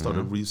 We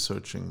started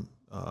researching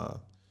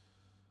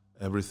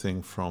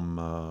everything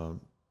from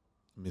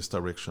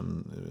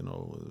misdirection,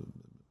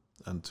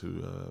 and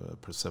to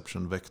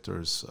perception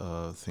vectors,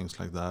 things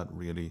like that,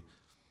 really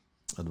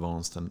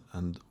advanced.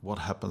 And what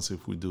happens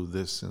if we do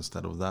this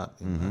instead of that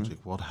in magic?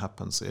 What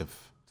happens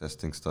if...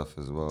 Testing stuff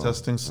as well.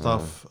 Testing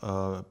stuff.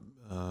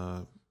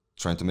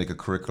 Trying to make a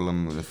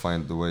curriculum and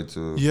find the way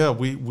to... Yeah,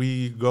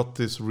 we got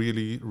this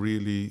really,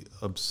 really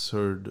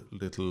absurd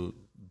little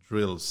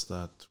drills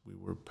that we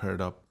were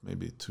paired up,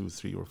 maybe 2,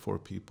 3, or 4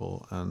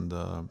 people, and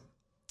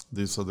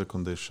these are the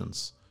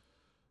conditions.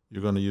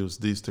 You're going to use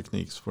these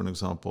techniques. For an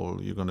example,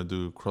 you're going to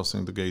do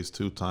crossing the gaze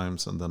 2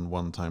 times and then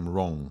 1 time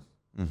wrong.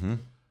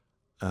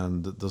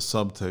 And the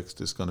subtext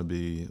is going to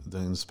be, the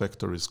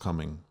inspector is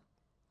coming.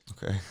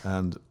 Okay.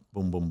 And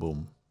boom, boom,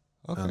 boom.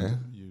 Okay. And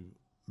you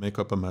make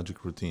up a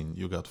magic routine.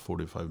 You got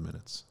 45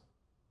 minutes.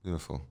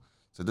 Beautiful.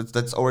 So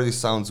that's already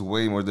sounds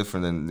way more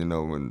different than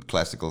when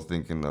classical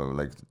thinking,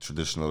 like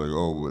traditional.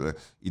 Like,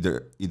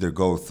 either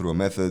go through a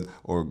method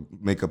or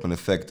make up an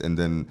effect, and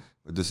then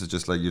this is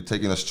just like you're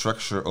taking a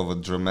structure of a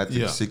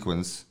dramatic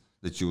sequence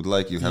that you would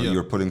like.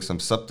 You're putting some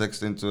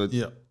subtext into it,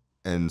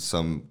 and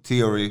some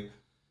theory.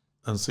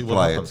 And see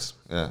what happens.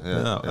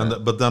 Yeah.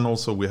 But then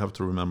also we have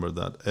to remember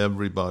that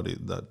everybody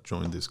that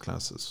joined these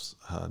classes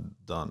had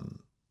done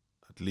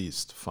at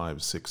least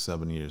 5, 6,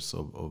 7 years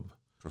of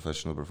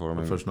professional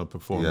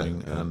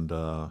performing. And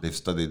they've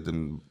studied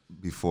them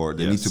before.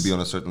 They need to be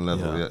on a certain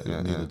level.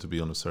 They needed to be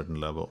on a certain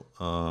level.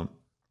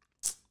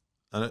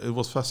 And it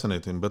was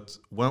fascinating. But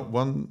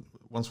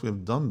once we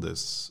have done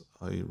this,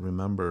 I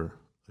remember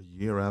a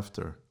year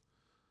after,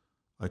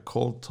 I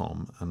called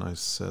Tom and I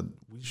said,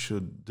 we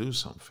should do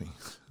something.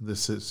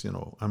 This is,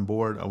 I'm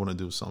bored, I want to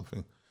do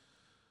something.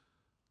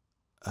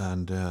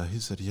 And he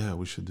said, yeah,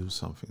 we should do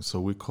something. So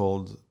we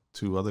called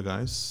 2 other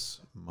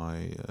guys,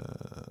 my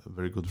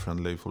very good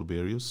friend Leif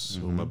Olberius,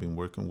 whom I've been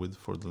working with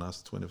for the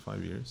last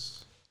 25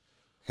 years.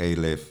 Hey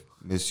Leif,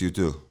 miss you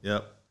too.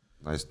 Yeah.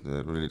 Nice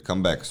to really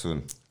come back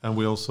soon. And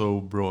we also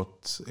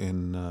brought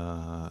in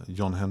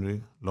John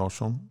Henry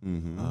Larsson,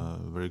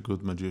 a very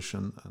good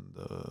magician and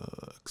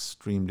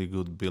extremely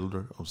good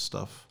builder of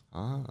stuff.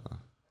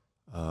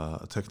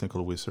 A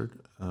technical wizard.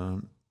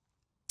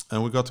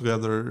 And we got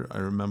together. I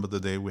remember the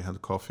day we had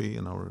coffee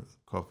in our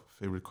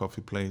favorite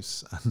coffee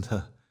place.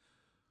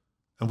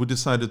 And And we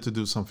decided to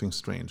do something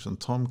strange. And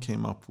Tom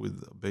came up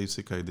with a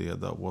basic idea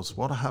that was,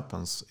 what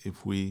happens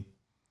if we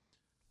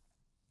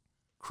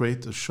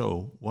create a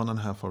show,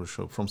 1.5 hour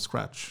show from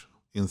scratch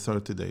in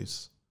 30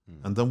 days,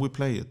 and then we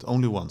play it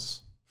only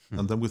once,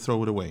 and then we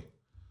throw it away.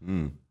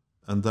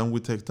 And then we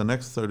take the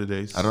next 30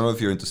 days. I don't know if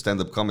you're into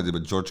stand-up comedy,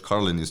 but George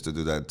Carlin used to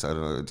do that. I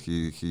don't know.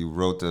 He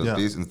wrote a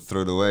piece and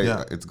threw it away.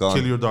 Yeah. It's gone.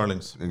 Kill your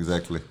darlings.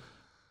 Exactly.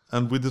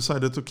 And we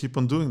decided to keep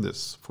on doing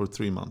this for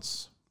 3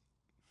 months.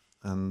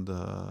 And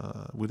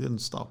we didn't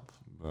stop.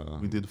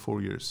 We did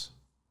 4 years.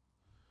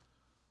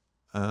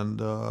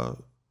 And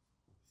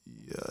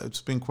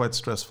it's been quite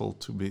stressful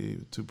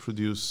to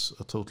produce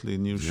a totally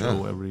new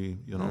show every,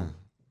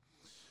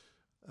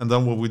 And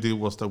then what we did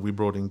was that we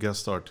brought in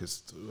guest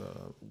artists.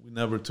 We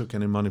never took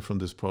any money from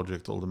this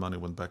project. All the money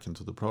went back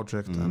into the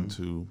project and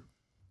to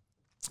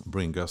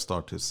bring guest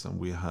artists. And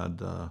we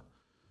had,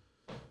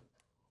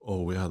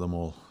 we had them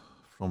all.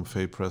 From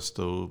Faye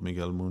Presto,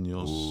 Miguel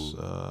Munoz,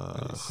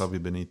 nice. Javi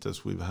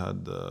Benitez. We've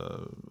had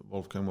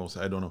Wolfgang Moos.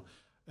 I don't know.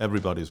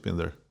 Everybody's been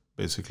there,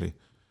 basically.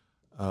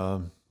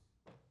 And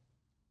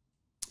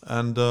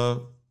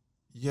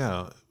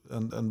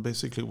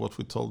basically what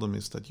we told them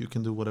is that you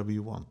can do whatever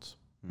you want.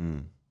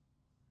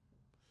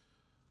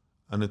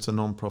 And it's a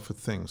non-profit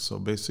thing. So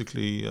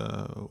basically,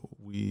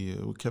 we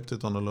kept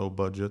it on a low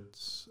budget.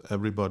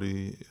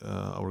 Everybody,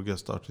 our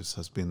guest artist,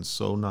 has been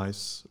so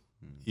nice,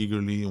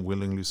 eagerly and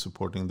willingly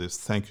supporting this.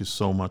 Thank you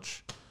so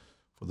much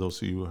for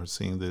those of you who are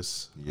seeing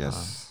this.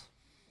 Yes.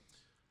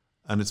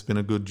 And it's been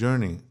a good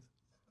journey.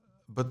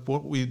 But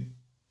what we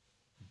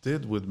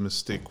did with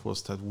Mystique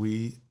was that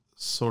we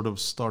sort of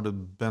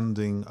started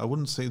bending, I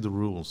wouldn't say the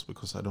rules,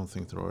 because I don't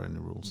think there are any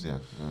rules.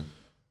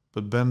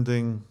 But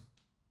bending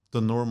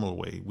the normal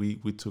way.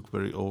 We took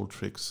very old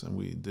tricks and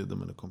we did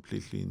them in a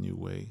completely new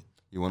way.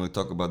 You want to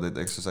talk about that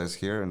exercise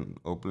here and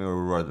openly,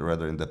 or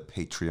rather in the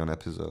Patreon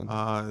episode?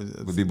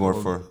 It would be more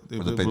for the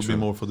Patreon. It would be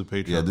more for the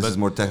Patreon. Yeah, this is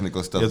more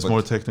technical stuff. It's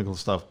more technical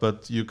stuff.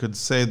 But you could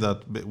say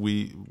that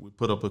we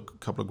put up a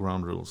couple of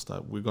ground rules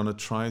that we're going to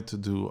try to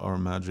do our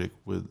magic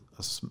with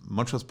as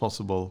much as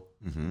possible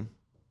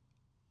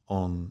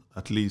on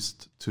at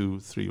least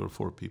 2, 3, or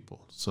 4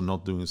 people. So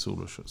not doing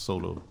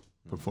solo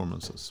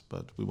performances,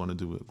 but we want to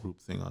do a group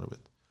thing out of it.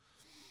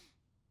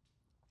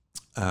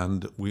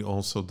 And we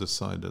also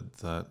decided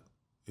that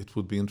it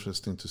would be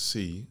interesting to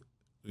see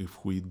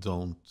if we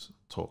don't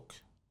talk.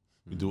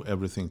 We do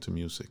everything to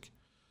music.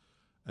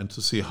 And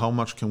to see how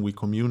much can we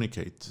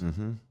communicate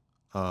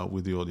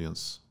with the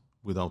audience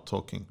without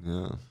talking.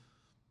 Yeah.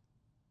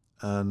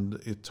 And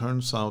it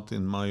turns out,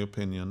 in my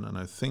opinion, and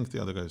I think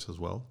the other guys as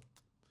well,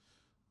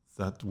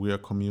 that we are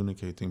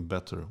communicating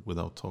better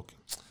without talking.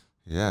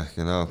 Yeah,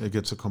 it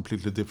gets a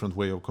completely different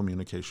way of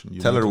communication.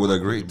 Teller would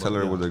agree.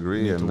 Teller would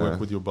agree. You need to work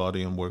with your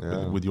body and work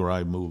with your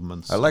eye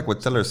movements. I like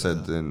what Teller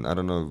said, and I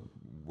don't know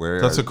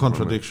where. That's a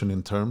contradiction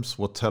in terms.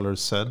 What Teller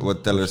said.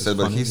 What Teller said,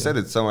 but he said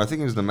it somewhere. I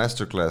think it was the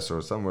masterclass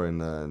or somewhere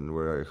in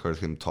where I heard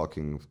him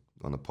talking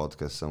on a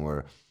podcast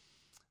somewhere.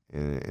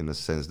 In a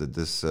sense that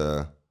this,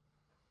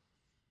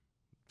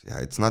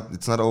 it's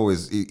not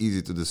always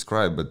easy to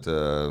describe, but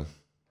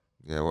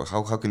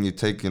how can you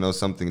take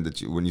something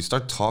that when you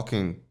start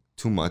talking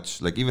too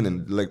much, like even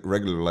in like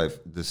regular life,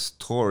 the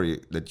story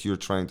that you're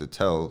trying to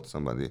tell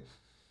somebody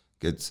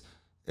gets,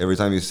 every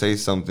time you say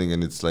something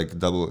and it's like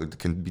double, it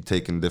can be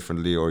taken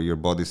differently, or your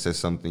body says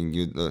something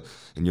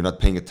and you're not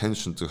paying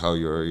attention to how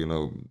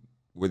you're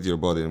with your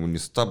body. And when you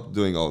stop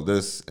doing all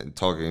this and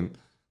talking,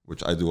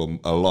 which I do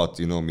a lot,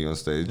 me on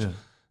stage,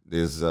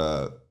 there's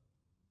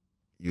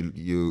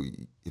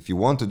if you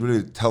want to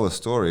really tell a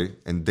story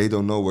and they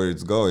don't know where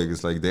it's going,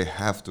 it's like they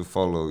have to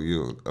follow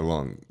you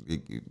along.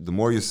 The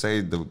more you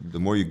say, the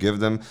more you give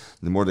them,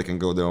 the more they can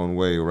go their own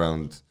way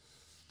around.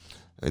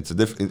 It's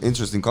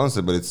interesting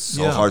concept, but it's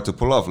so hard to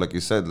pull off, like you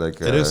said.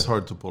 Like it is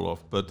hard to pull off,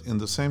 but in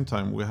the same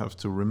time, we have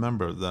to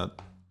remember that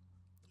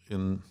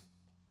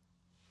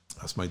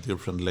as my dear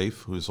friend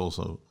Leif, who is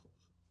also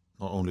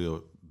not only a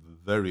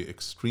very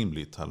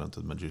extremely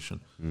talented magician,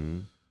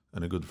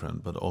 and a good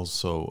friend, but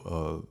also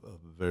a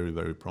very,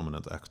 very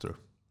prominent actor.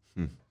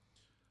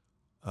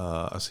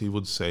 As he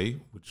would say,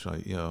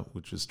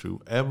 which is true,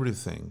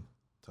 everything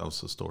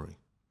tells a story.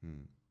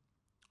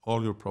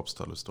 All your props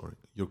tell a story.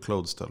 Your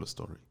clothes tell a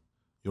story.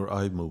 Your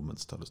eye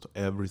movements tell a story.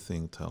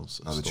 Everything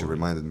tells a story. Now that you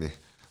reminded me,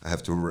 I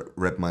have to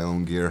rep my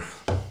own gear.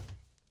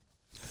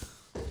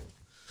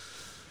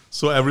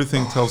 So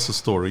everything tells a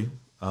story,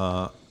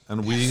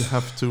 and we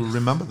have to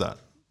remember that.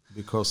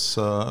 Because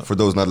for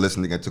those not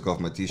listening, I took off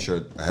my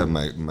T-shirt. I have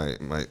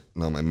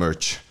my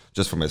merch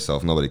just for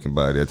myself. Nobody can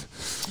buy it yet.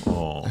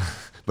 Oh,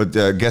 but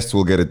guests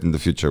will get it in the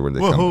future when they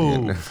come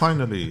again.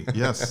 Finally,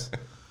 yes.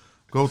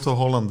 Go to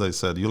Holland, they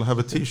said. You'll have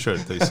a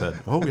T-shirt, they said.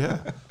 Oh yeah,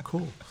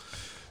 cool.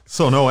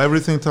 So no,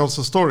 everything tells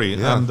a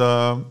story, and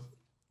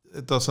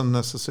it doesn't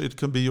necessarily. It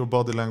can be your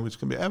body language, it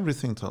can be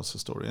everything tells a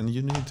story, and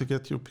you need to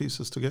get your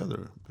pieces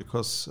together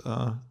because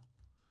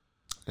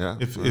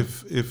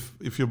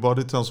if your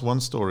body tells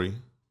one story,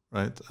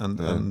 right?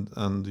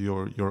 And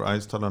your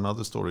eyes tell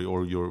another story,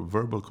 or your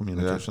verbal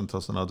communication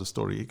tells another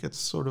story. It gets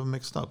sort of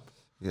mixed up.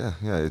 Yeah,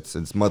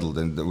 it's muddled,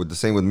 and with the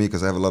same with me,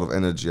 because I have a lot of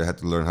energy. I had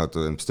to learn how to.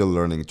 I'm still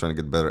learning, trying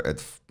to get better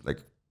at like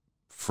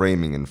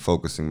framing and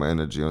focusing my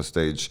energy on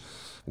stage.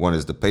 One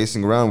is the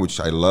pacing around, which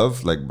I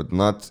love, like, but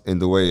not in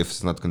the way if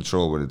it's not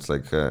controlled, when it's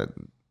like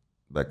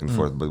back and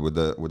forth, but with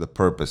a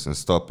purpose and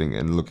stopping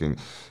and looking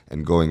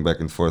and going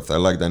back and forth. I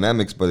like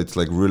dynamics, but it's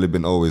like really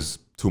been always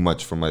too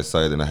much from my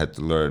side, and I had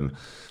to learn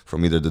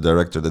from either the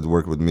director that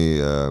worked with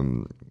me.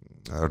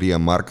 Ria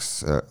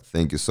Marx,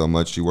 thank you so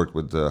much. She worked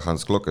with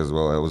Hans Klok as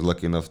well. I was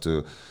lucky enough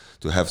to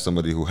have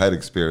somebody who had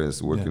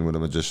experience working with a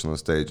magician on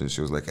stage, and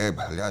she was like, "Hey,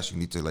 AllJazz, you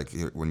need to, like,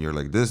 when you're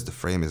like this, the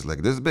frame is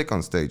like this big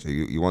on stage.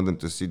 You want them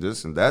to see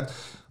this and that.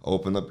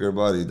 Open up your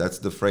body. That's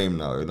the frame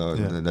now, you know,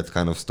 and that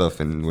kind of stuff."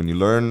 And when you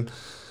learn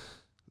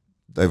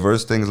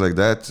diverse things like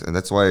that, and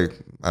that's why,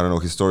 I don't know,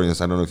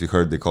 historians, I don't know if you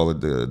heard, they call it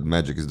the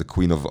magic is the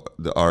queen of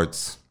the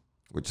arts.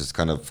 Which is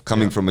kind of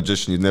coming from a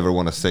magician, you never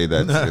want to say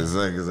that.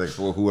 It's like,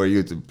 well, who are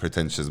you, to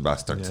pretentious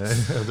bastard? Yeah,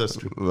 that's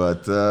true.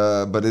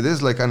 But it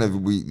is like kind of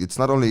it's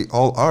not only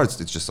all arts;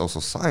 it's just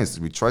also science.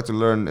 We try to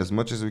learn as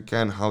much as we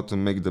can how to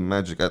make the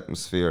magic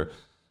atmosphere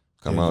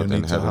come out. You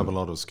and need to have a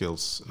lot of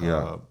skills.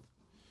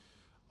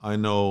 I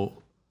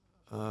know,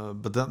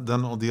 but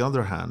then on the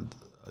other hand,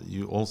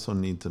 you also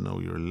need to know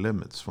your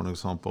limits. For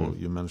example,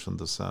 you mentioned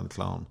the sad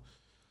clown.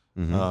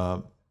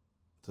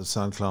 The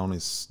Sad Clown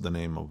is the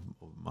name of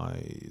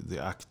the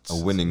act.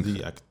 Award-winning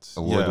act.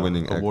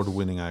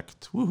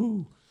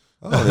 Woohoo!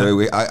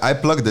 Oh, I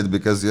plugged it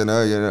because you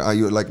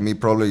like me,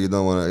 probably you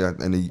don't want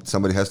to. And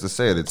somebody has to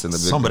say it. It's in the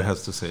somebody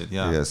has to say it.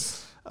 Yeah.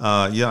 Yes.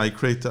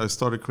 I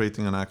started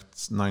creating an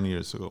act 9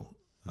 years ago.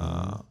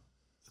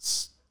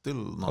 It's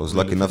still not. I was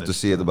lucky enough to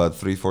see it about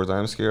 3-4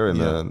 times here in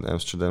the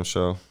Amsterdam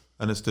show,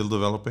 and it's still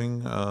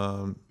developing.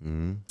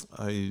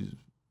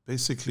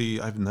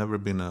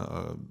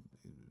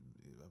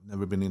 I've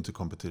never been into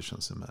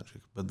competitions in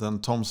magic. But then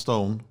Tom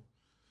Stone,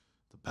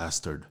 the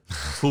bastard,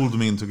 fooled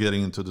me into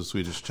getting into the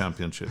Swedish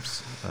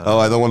championships.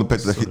 I don't want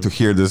to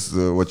hear this,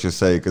 what you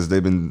say, because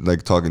they've been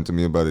like talking to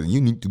me about it.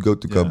 You need to go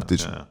to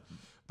competition. Yeah.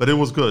 But it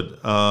was good.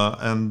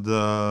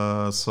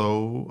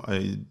 So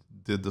I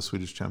did the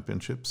Swedish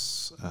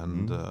championships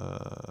and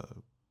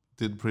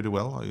did pretty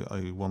well.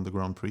 I won the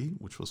Grand Prix,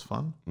 which was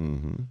fun.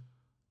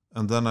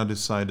 And then I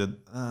decided,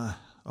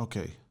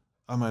 okay,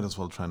 I might as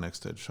well try next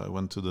stage. I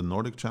went to the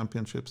Nordic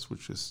Championships,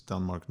 which is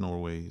Denmark,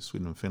 Norway,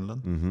 Sweden, and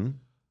Finland.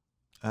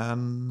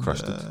 And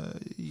crushed it.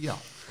 Yeah,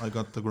 I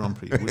got the Grand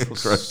Prix, which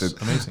was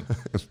amazing.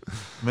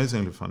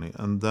 Amazingly funny.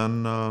 And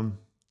then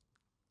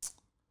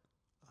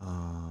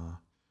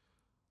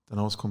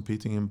I was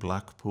competing in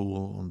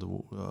Blackpool on the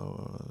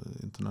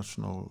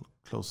International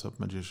Close-Up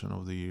Magician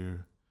of the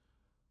Year,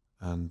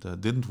 and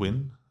didn't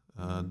win.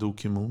 Do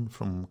Ki-moon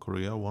from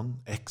Korea won.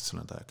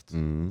 Excellent act.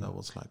 That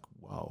was like,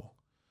 wow.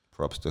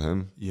 Props to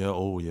him. Yeah,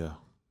 oh yeah.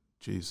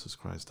 Jesus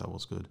Christ, that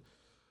was good.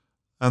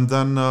 And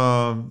then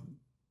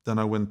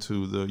I went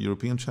to the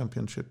European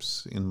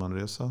Championships in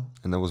Manresa.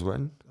 And that was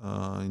when?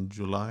 In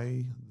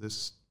July,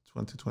 this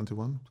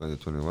 2021.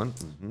 2021.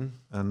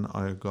 And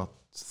I got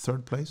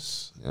 3rd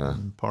place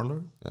in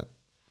Parlor. Yeah.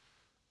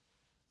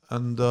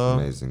 And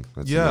amazing.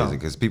 That's amazing,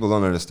 because people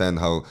don't understand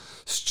how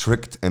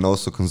strict and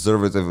also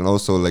conservative, and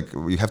also like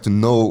you have to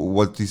know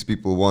what these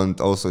people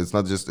want. Also, it's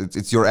not just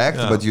it's your act,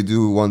 but you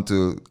do want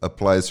to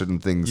apply certain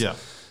things. Yeah.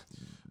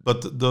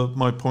 But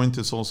my point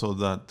is also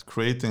that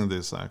creating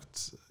this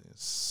act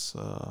is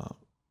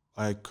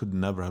I could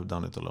never have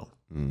done it alone.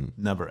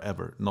 Never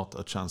ever, not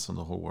a chance in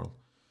the whole world.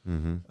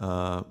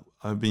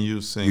 I've been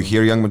using. You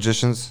hear young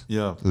magicians?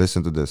 Yeah.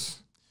 Listen to this.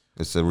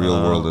 It's a real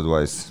world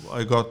advice.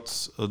 I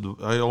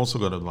also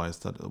got advice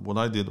that what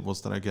I did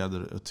was that I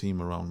gathered a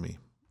team around me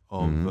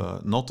of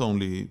not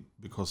only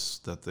because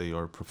that they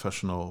are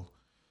professional,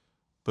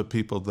 but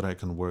people that I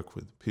can work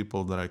with,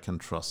 people that I can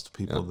trust,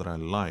 people that I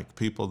like,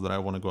 people that I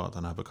want to go out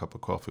and have a cup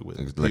of coffee with,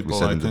 like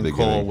people I can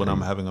call when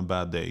I'm having a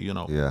bad day, you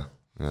know.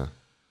 Yeah.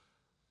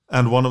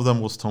 And one of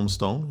them was Tom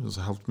Stone, who's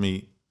helped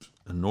me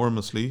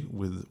enormously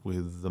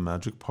with the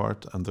magic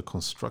part and the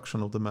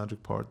construction of the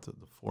magic part,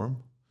 the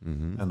form.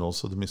 And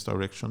also the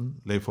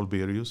misdirection. Leif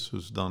Olberius,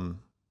 who's done,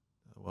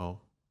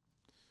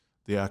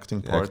 the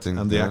acting part.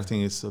 The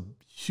acting is a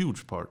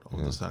huge part of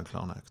the Sad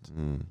Clown act.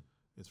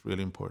 It's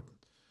really important.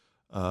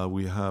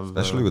 We have...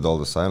 Especially with all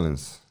the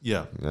silence.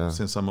 Yeah,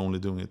 since I'm only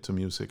doing it to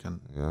music and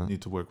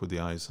need to work with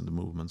the eyes and the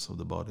movements of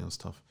the body and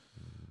stuff.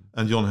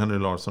 And John Henry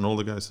Larsson, all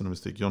the guys in the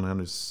Mystique. John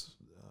Henry's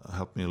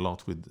helped me a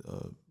lot with...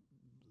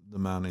 the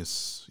man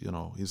is,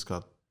 he's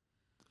got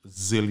a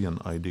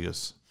zillion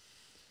ideas.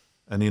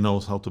 And he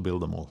knows how to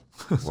build them all.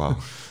 Wow.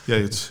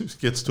 It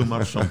gets too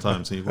much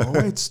sometimes. And you go,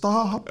 wait,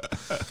 stop.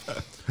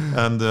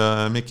 And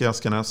Mickey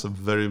Askenas, a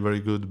very, very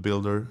good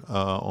builder,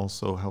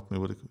 also helped me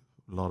with a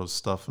lot of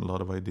stuff and a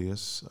lot of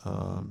ideas.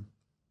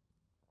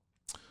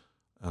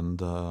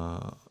 And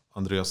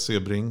Andreas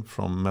Sebring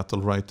from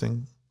Metal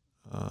Writing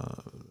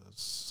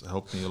has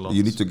helped me a lot.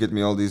 You need to get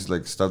me all these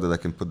like stuff that I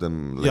can put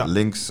them like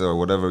links or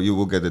whatever. You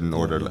will get it in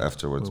order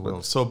afterwards.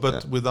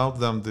 But without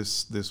them,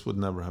 this would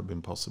never have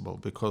been possible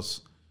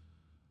because.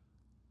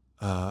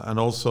 And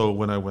also,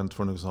 when I went,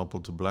 for an example,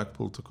 to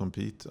Blackpool to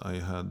compete, I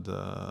had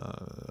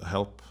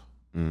help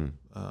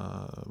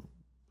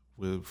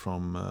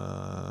from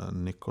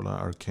Nicola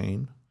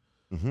Arcane,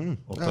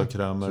 Otto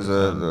Kramer,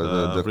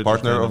 the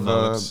partner of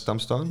Tom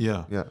Stone.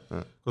 Yeah,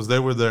 because they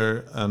were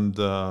there and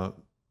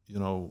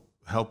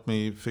helped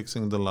me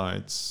fixing the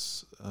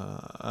lights,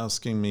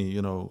 asking me,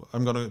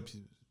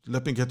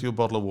 let me get you a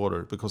bottle of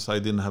water because I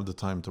didn't have the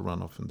time to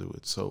run off and do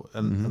it. So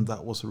and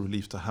that was a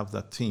relief to have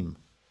that team.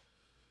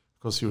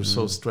 Because you're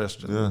so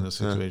stressed in a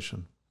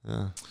situation.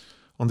 Yeah.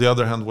 On the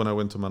other hand, when I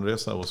went to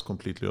Manresa, I was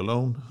completely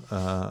alone.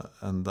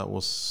 And that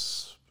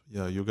was,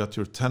 you got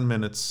your 10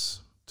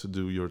 minutes to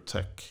do your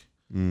tech.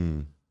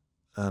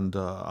 And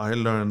I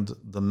learned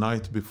the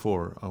night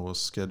before I was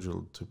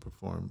scheduled to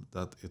perform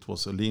that it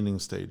was a leaning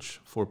stage,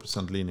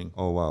 4% leaning.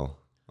 Oh, wow.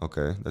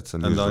 Okay, that's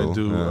unusual. And I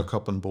do a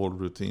cup and ball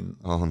routine.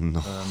 Oh,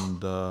 no.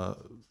 And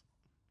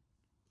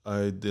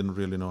I didn't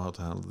really know how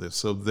to handle this.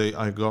 So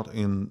I got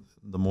in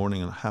the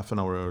morning and half an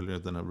hour earlier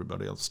than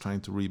everybody else, trying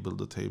to rebuild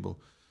the table.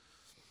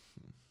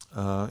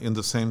 In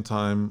the same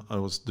time, I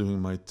was doing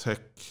my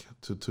tech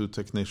to 2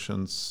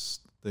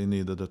 technicians. They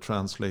needed a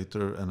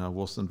translator, and I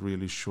wasn't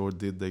really sure,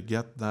 did they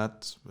get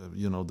that?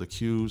 The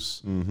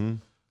cues.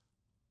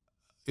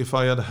 If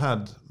I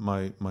had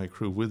my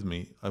crew with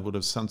me, I would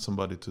have sent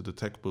somebody to the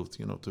tech booth,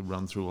 to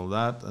run through all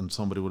that, and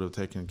somebody would have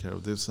taken care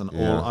of this. And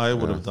all I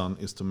would have done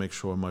is to make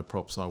sure my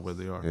props are where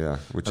they are. Yeah,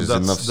 which is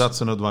enough. That's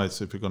an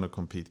advice if you're going to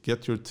compete.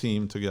 Get your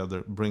team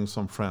together, bring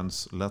some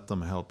friends, let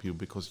them help you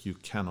because you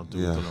cannot do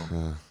it alone.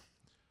 Yeah.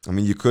 I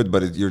mean, you could,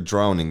 but you're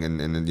drowning,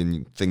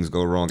 and things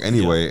go wrong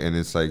anyway. And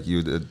it's like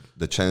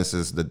the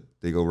chances that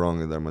they go wrong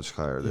are much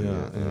higher.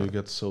 And you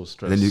get so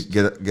stressed. And then you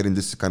get in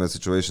this kind of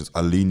situations,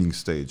 a leaning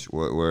stage,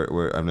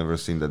 where I've never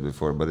seen that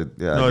before. But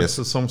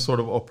it's some sort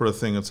of opera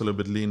thing. It's a little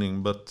bit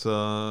leaning, but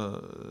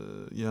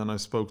and I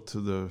spoke to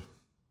the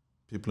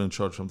people in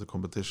charge of the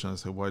competition. I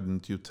said, "Why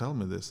didn't you tell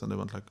me this?" And they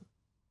went like,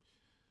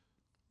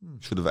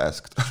 "Should have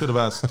asked." Should have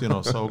asked,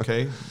 So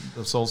okay,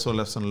 that's also a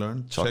lesson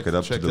learned. Check it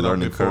up to the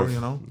learning curve.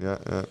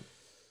 Yeah.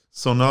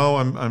 So now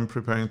I'm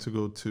preparing to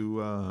go to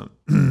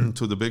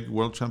to the big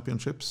World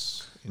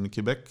Championships in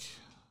Quebec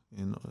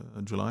in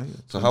July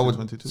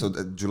 2022. So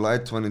July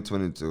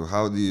 2022.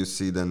 How do you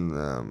see then?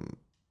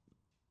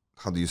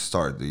 How do you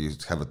start? Do you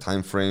have a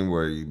time frame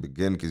where you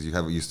begin? Because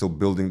you're still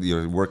building,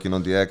 you're working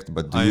on the act.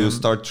 But do you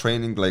start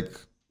training like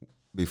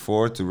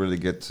before to really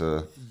get?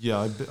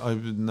 I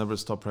would never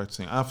stop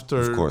practicing. After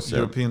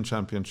European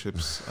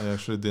Championships, I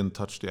actually didn't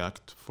touch the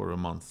act for a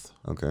month.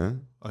 Okay.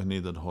 I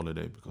needed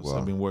holiday because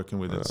I've been working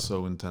with it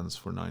so intense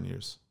for 9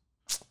 years.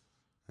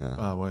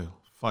 Yeah.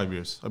 5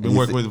 years. I've been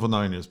working with it for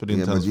 9 years, but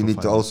intense. But you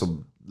need to years.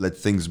 Also let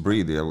things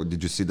breathe. Yeah.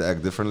 Did you see the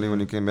act differently when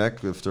you came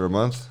back after a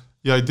month?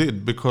 Yeah, I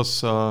did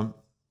because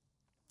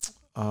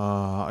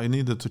I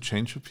needed to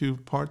change a few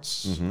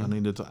parts. I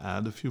needed to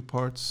add a few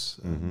parts,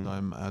 and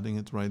I'm adding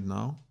it right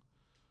now.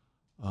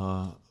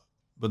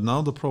 But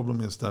now the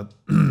problem is that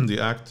the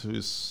act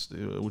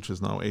which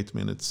is now 8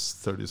 minutes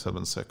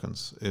 37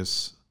 seconds,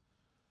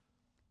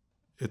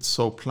 it's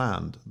so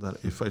planned that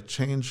if I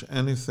change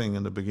anything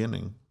in the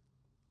beginning,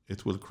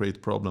 it will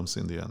create problems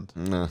in the end.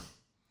 Nah.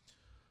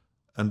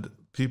 And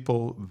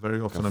people very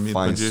often,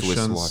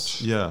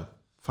 magicians,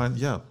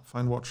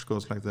 fine watch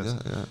goes like this.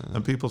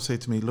 And people say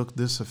to me, "Look,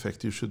 this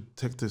effect, you should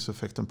take this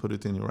effect and put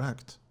it in your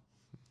act."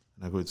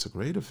 And I go, "It's a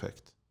great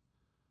effect,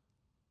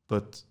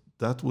 but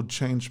that would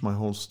change my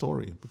whole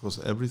story because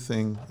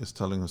everything is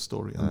telling a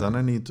story, and then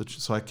I need to.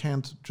 So I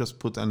can't just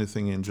put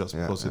anything in just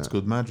because it's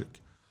good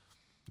magic."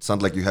 It's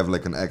not like you have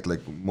like an act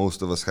like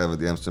most of us have at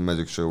the Amsterdam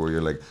Magic Show where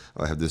you're like,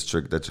 "Oh, I have this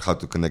trick that's how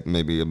to connect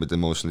maybe a bit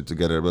emotionally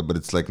together," but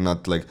it's like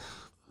not like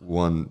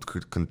one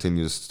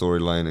continuous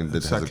storyline and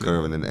that has a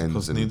curve and then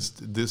ends.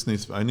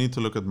 I need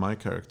to look at my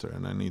character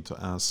and I need to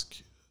ask,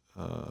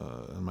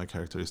 and my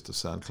character is the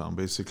sad clown.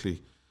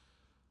 Basically,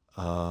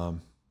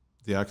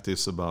 the act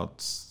is about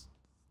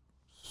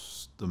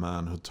the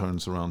man who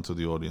turns around to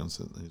the audience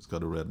and he's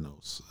got a red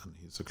nose and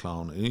he's a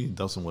clown and he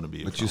doesn't want to be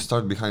a clown. But you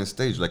start behind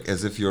stage, like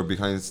as if you're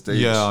behind stage.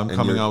 Yeah, I'm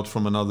coming out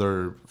from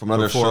another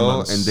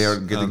show and they're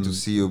getting to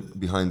see you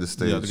behind the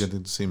stage. Yeah, they're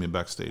getting to see me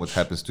backstage. What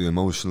happens to you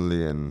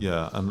emotionally and...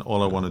 Yeah, and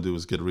all I want to do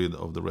is get rid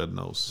of the red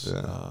nose.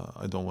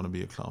 I don't want to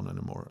be a clown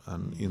anymore.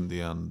 And in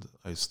the end,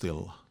 I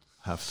still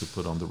have to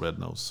put on the red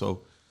nose. So,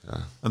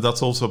 and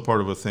that's also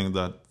part of a thing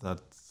that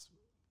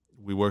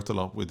we worked a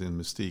lot with in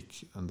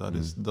Mystique, and that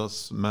is,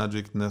 does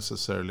magic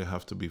necessarily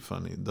have to be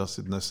funny? Does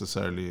it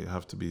necessarily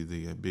have to be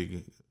the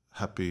big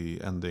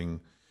happy ending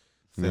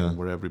thing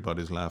where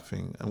everybody's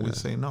laughing? And we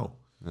say no.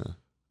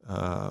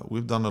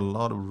 We've done a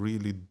lot of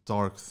really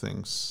dark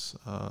things.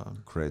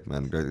 Great,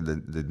 man. Great.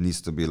 There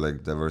needs to be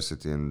like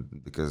diversity,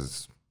 and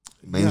because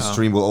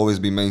mainstream will always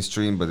be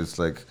mainstream, but it's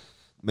like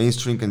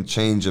mainstream can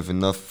change if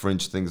enough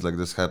fringe things like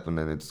this happen,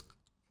 and it's,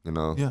 you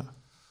know. Yeah.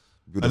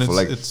 Beautiful.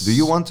 Like, do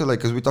you want to, like,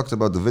 because we talked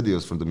about the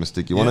videos from the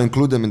Mystique, you want to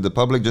include them in the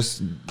public,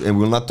 and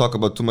we'll not talk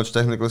about too much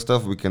technical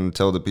stuff. We can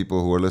tell the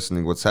people who are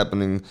listening what's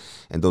happening,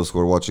 and those who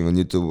are watching on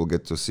YouTube will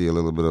get to see a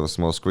little bit of a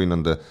small screen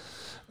on the.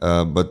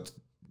 But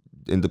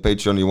in the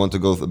Patreon, you want to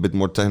go a bit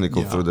more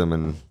technical through them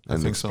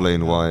and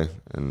explain why.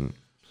 And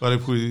but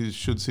if we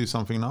should see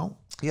something now.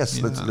 Yes,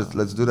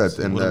 let's do that.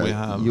 So and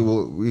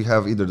we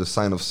have either the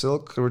sign of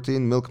silk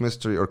routine, milk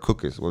mystery, or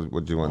cookies.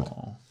 What do you want?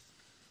 Oh.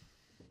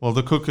 Well,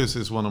 the cookies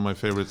is one of my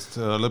favorites.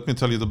 Let me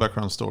tell you the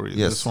background story.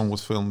 Yes. This one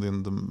was filmed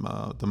in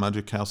the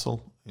Magic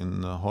Castle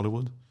in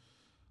Hollywood.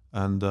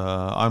 And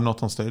I'm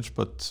not on stage,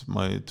 but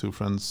my two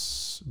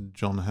friends,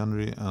 John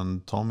Henry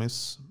and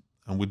Thomas,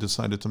 and we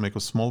decided to make a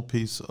small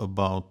piece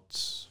about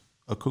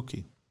a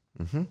cookie.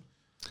 Mm-hmm.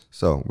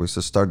 So we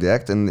should start the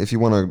act. And if you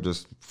want to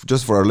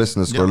just for our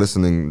listeners who are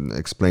listening,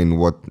 explain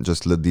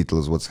just the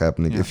details, what's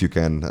happening, if you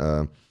can.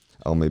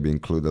 I'll maybe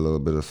include a little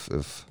bit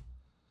of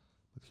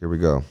here we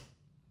go.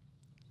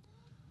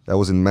 That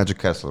was in Magic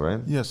Castle,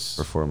 right? Yes.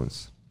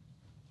 Performance.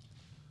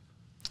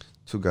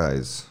 Two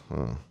guys.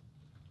 Oh.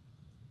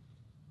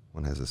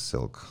 One has a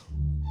silk.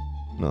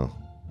 No.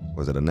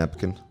 Was it a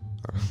napkin?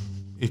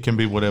 It can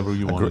be whatever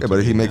you want.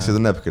 But he makes it a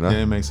napkin, huh? Yeah,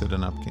 he makes it a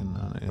napkin.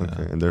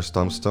 Okay. And there's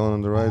Tom Stone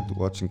on the right,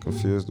 watching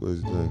confused. What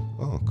is he doing?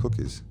 Oh,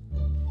 cookies.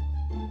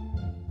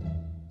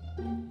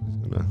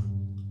 He's gonna...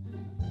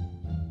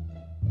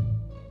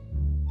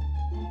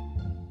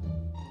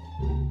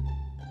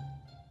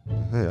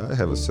 Hey, I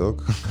have a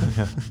silk.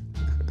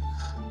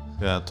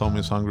 Yeah, Tom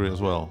is hungry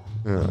as well.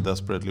 Yeah. And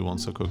desperately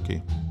wants a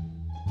cookie.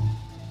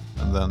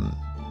 And then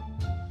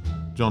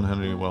John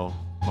Henry, well,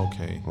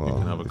 okay, you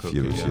can have a cookie.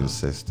 If you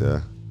insist,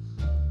 yeah.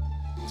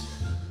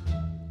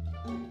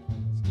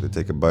 So they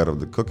take a bite of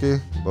the cookie,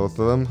 both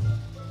of them.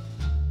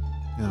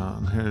 Yeah,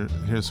 and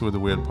here's where the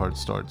weird part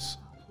starts.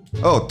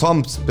 Oh,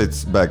 Tom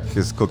spits back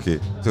his cookie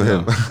to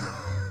him.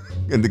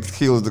 And he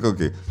heals the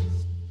cookie.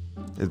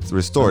 It's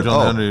restored. So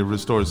John Henry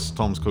restores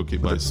Tom's cookie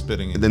by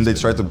spitting it. And then they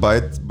try to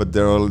bite, but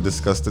they're all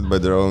disgusted by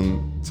their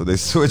own, so they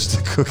switch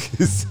the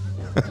cookies.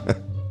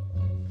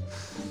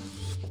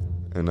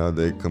 And now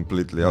they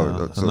completely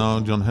out. So and now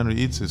John Henry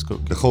eats his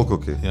cookie. The whole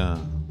cookie. Yeah.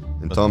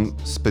 And Tom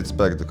spits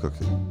back the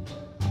cookie.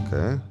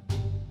 Okay.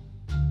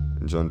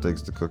 And John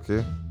takes the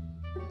cookie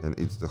and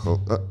eats the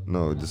whole.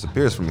 No, it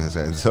disappears from his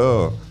hands.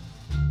 Oh.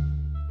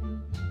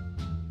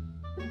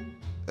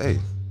 Hey.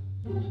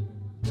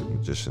 Two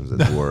magicians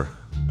at war.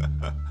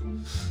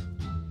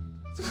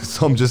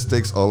 Tom just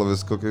takes all of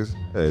his cookies.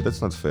 Hey,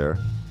 that's not fair.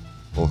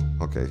 Oh,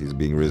 okay, he's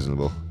being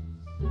reasonable.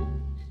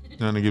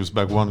 And he gives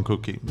back one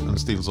cookie and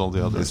steals all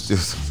the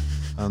others.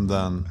 And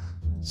then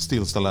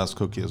steals the last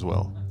cookie as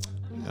well.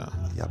 Yeah.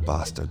 Yeah,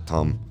 bastard,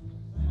 Tom.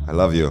 I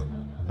love you.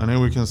 And here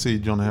we can see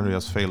John Henry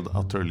has failed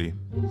utterly.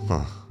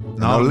 Huh.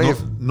 Now,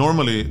 Leif,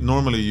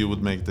 normally you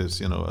would make this,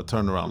 a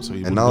turnaround. So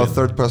and now a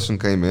third person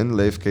came in.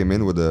 Leif came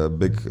in with a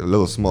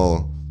little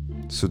small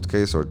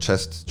suitcase or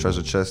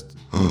treasure chest.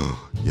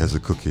 He has a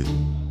cookie.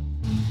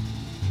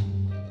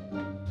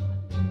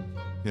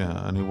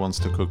 Yeah, and he wants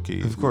the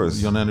cookie. Of course.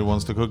 John Henry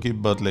wants the cookie,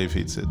 but Leif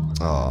eats it.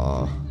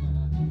 Aww.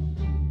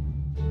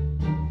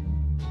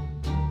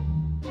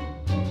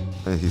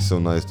 And he's so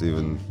nice to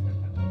even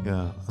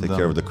take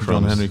care of the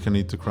crumbs. John Henry can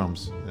eat the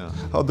crumbs. Yeah.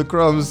 Oh, the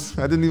crumbs.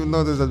 I didn't even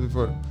notice that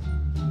before.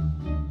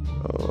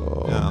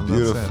 Oh, yeah,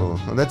 beautiful.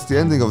 And that's the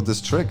ending of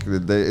this trick.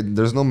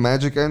 There's no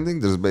magic ending.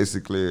 There's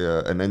basically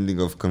an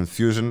ending of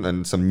confusion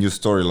and some new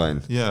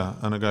storyline. Yeah,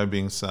 and a guy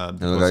being sad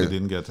because he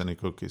didn't get any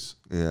cookies.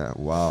 Yeah,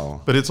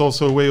 wow. But it's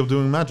also a way of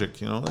doing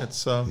magic,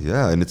 It's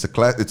and it's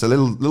a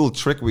little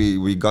trick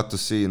we got to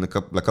see in a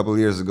couple of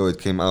years ago. It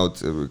came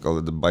out. We call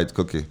it the bite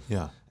cookie.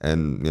 Yeah.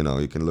 And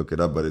you can look it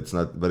up, but it's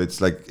not. But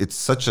it's like it's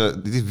such a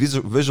these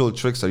visual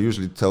tricks are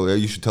usually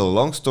you should tell a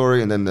long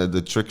story, and then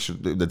the trick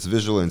that's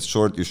visual and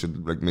short. You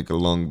should like make a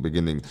long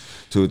beginning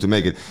to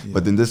make it. Yeah.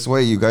 But in this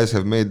way, you guys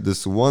have made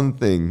this one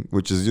thing,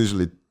 which is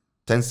usually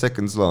 10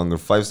 seconds long or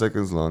 5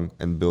 seconds long,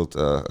 and built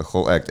a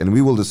whole act. And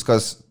we will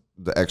discuss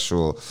the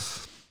actual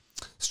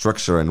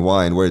structure and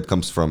why and where it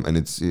comes from. And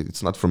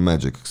it's not from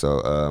magic,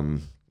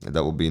 so.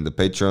 That will be in the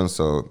Patreon,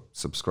 so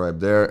subscribe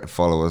there,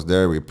 follow us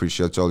there. We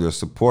appreciate all your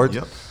support.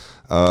 Yep.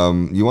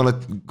 You want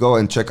to go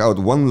and check out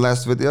one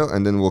last video,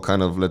 and then we'll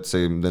kind of,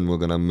 then we're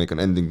going to make an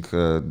ending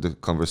the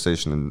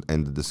conversation and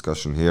end the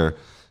discussion here.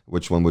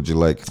 Which one would you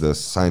like, the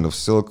Sign of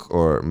Silk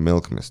or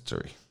Milk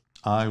Mystery?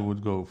 I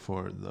would go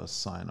for the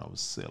Sign of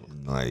Silk.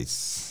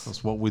 Nice.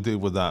 Because what we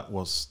did with that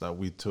was that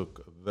we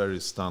took a very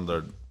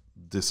standard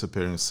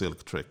disappearing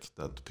silk trick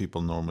that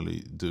people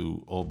normally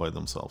do all by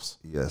themselves.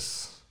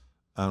 Yes.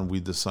 And we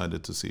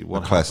decided to see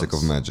what classic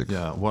happens. of magic.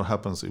 Yeah, what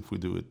happens if we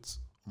do it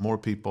more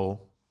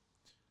people,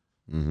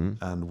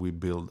 and we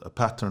build a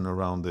pattern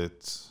around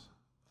it,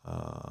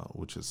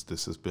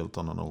 this is built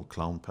on an old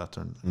clown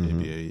pattern,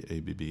 ABA,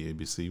 ABB,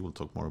 ABC. We'll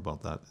talk more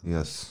about that.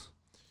 Yes.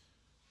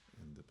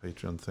 In the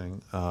Patreon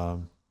thing.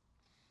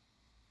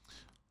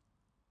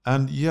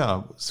 And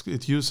yeah,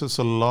 it uses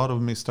a lot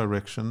of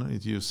misdirection.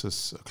 It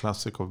uses a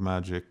classic of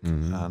magic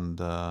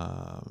and.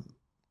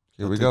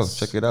 Here we go.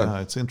 Check it out.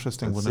 Yeah, it's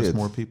interesting when there's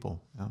more people.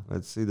 Yeah.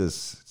 Let's see this.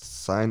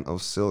 Sign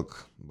of Silk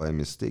by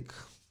Mystique.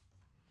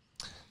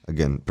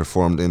 Again,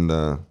 performed in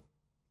the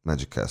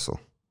Magic Castle.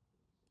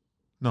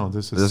 No,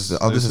 this is an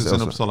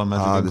Uppsala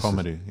Magic and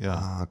Comedy.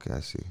 Okay, I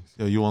see.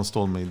 Yeah, you once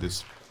told me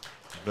this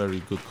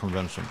very good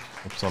convention,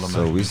 Uppsala Magic.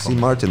 So we see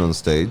Martin on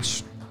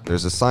stage.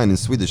 There's a sign in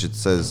Swedish. It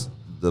says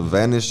the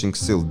vanishing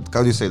silk.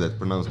 How do you say that?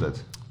 Pronounce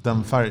that.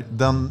 Den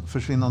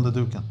försvinnande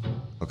duken.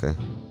 Okay.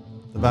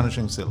 The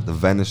vanishing silk. The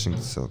vanishing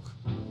silk.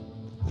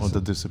 Or the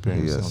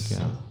disappearing silk.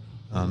 Yeah.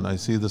 And I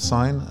see the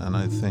sign and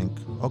I think,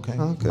 okay.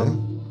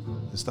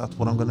 Is that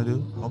what I'm gonna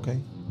do? Okay.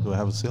 Do I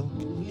have a silk?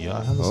 Yeah,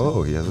 I have a silk.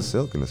 Oh, he has a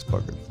silk in his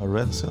pocket. A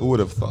red silk. Who would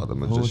have thought? A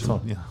magician. Who would have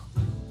thought? Yeah.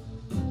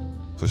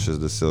 Pushes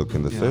the silk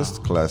in the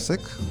fist.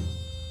 Classic.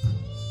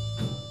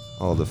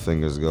 All the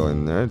fingers go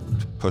in there,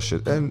 push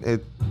it, and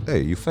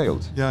hey, you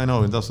failed. Yeah, I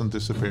know, it doesn't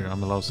disappear.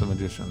 I'm a lousy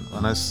magician.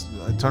 And I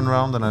turn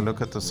around and I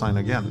look at the sign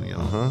again, you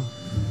know.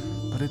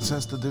 But it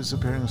says the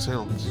disappearing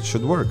silk. It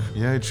should work.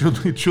 Yeah, it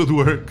should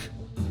work.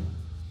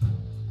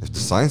 If the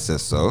sign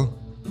says so.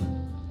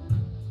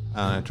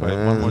 And I try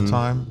it one more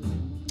time.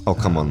 Oh,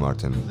 come on,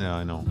 Martin. Yeah,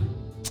 I know.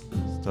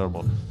 It's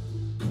terrible.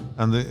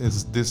 And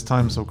it's this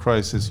times of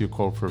crisis you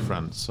call for a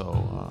friend. So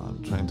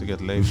I'm trying to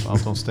get Leif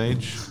out on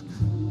stage.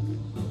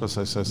 Because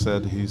as I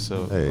said, he's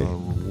a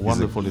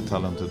wonderfully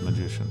talented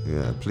magician.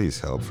 Yeah, please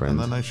help, friend. And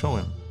then I show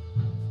him.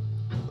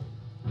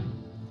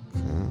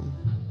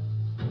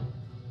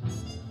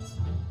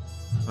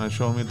 And I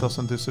show him it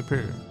doesn't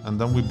disappear. And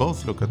then we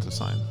both look at the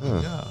sign.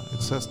 Yeah,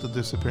 it says the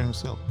disappearing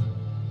silk.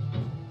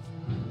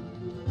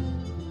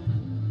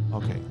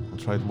 Okay, I'll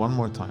try it one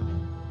more time.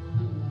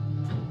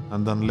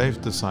 And then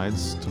Leif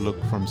decides to look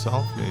for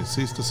himself. He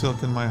sees the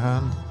silk in my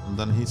hand, and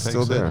then he takes it.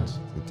 Still there.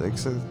 He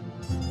takes it,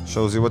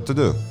 shows you what to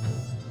do.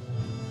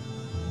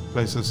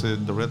 Places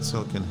the red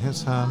silk in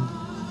his hand.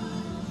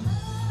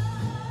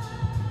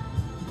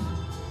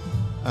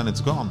 And it's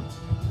gone.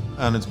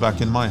 And it's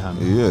back in my hand.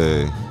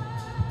 Yeah.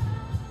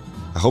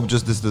 I hope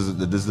just this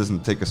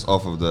doesn't take us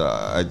off of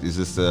the... is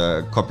this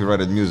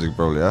copyrighted music,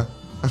 probably, yeah?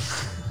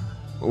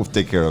 We'll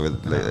take care of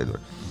it later,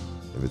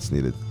 if it's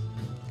needed.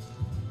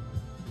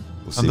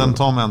 And then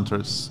Tom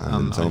enters,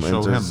 and I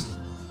show him.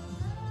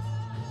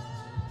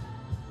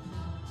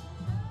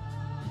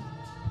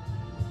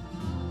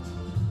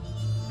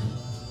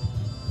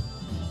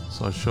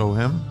 So I show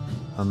him,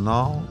 and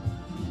now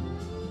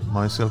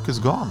my silk is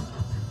gone.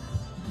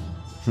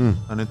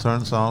 And it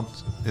turns out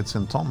it's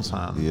in Tom's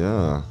hand.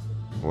 Yeah.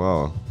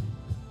 Wow.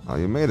 Oh,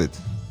 you made it.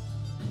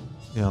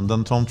 Yeah, and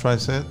then Tom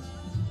tries it.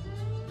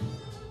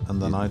 And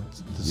then I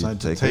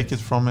decide to take it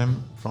from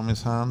him, from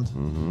his hand.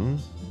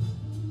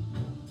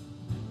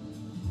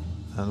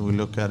 And we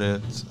look at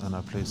it, and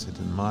I place it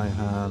in my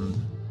hand.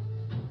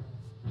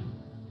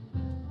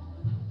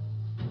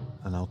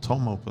 And now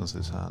Tom opens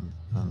his hand,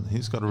 and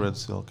he's got a red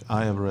silk.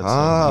 I have a red silk.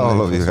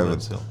 All of you have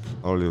red silk.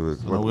 All of you.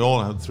 So we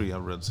all have 3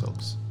 have red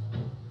silks.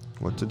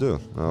 What to do?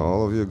 Now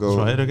all of you go.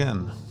 Try it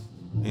again.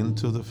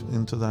 Into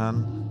the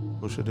hand.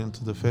 Push it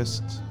into the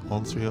fist.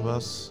 All 3 of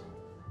us.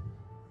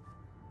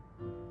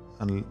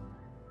 And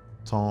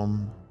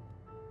Tom's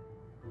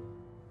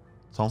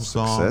Success.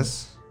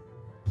 gone.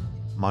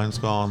 Mine's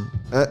gone.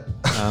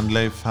 And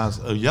Leif has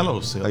a yellow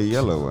silk. A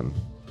yellow one.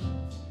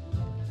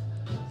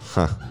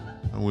 Huh.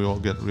 And we all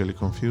get really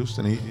confused.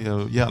 And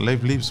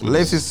Leif leaves with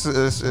Leif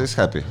is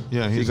happy.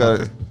 Yeah, he got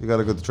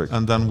a good trick.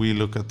 And then we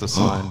look at the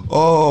sign.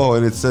 Oh,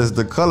 and it says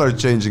the color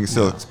changing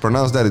silk. Yeah.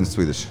 Pronounce that in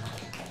Swedish.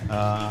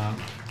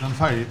 Den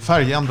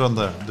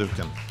färgändrande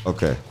duken.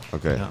 Okay.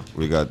 Yeah.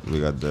 We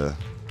got the...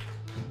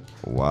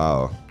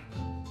 Wow.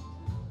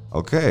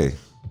 Okay.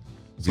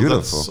 So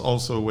beautiful. That's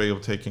also a way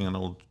of taking an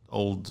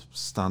old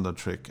standard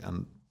trick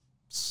and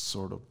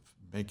sort of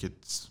make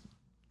it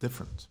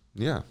different.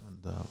 Yeah.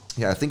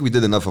 And, I think we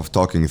did enough of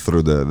talking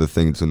through the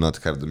thing to not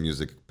have the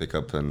music pick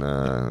up, and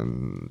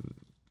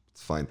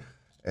it's fine.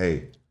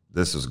 Hey,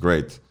 this is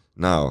great.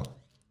 Now,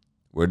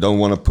 we don't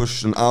want to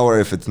push an hour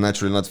if it's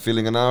naturally not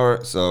feeling an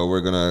hour, so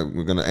we're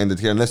gonna end it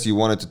here. Unless you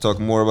wanted to talk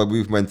more about,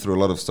 we went through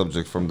a lot of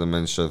subjects from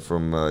dementia,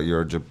 from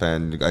your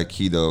Japan,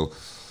 aikido.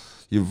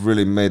 You've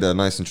really made a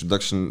nice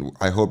introduction.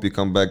 I hope you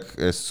come back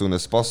as soon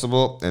as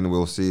possible, and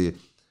we'll see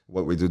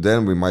what we do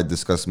then. We might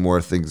discuss more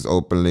things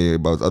openly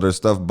about other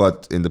stuff,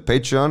 but in the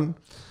Patreon,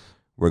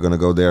 we're gonna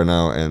go there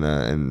now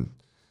and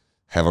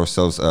have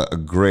ourselves a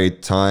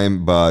great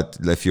time. But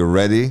if you're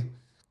ready,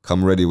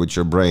 come ready with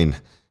your brain.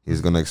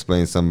 He's gonna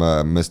explain some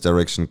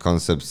misdirection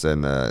concepts,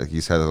 and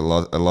he's had a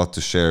lot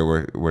to share.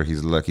 Where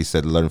he's, like he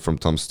said, learned from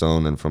Tom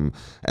Stone and from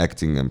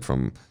acting and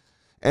from.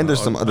 And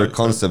there's some other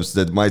concepts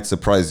that might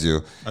surprise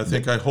you. I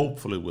think I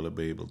hopefully will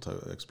be able to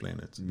explain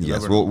it.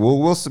 Yes,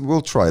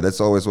 we'll try.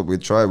 That's always what we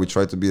try. We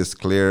try to be as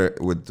clear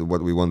with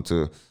what we want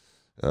to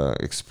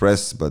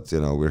express, but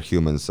we're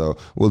human, so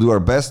we'll do our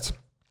best.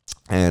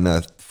 And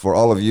for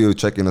all of you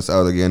checking us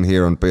out again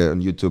here on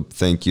YouTube,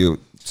 thank you.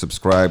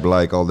 Subscribe,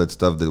 like, all that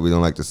stuff that we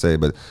don't like to say,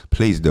 but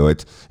please do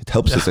it. It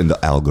helps us in the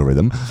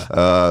algorithm.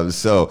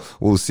 So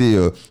we'll see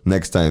you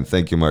next time.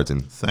 Thank you,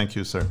 Martin. Thank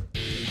you, sir.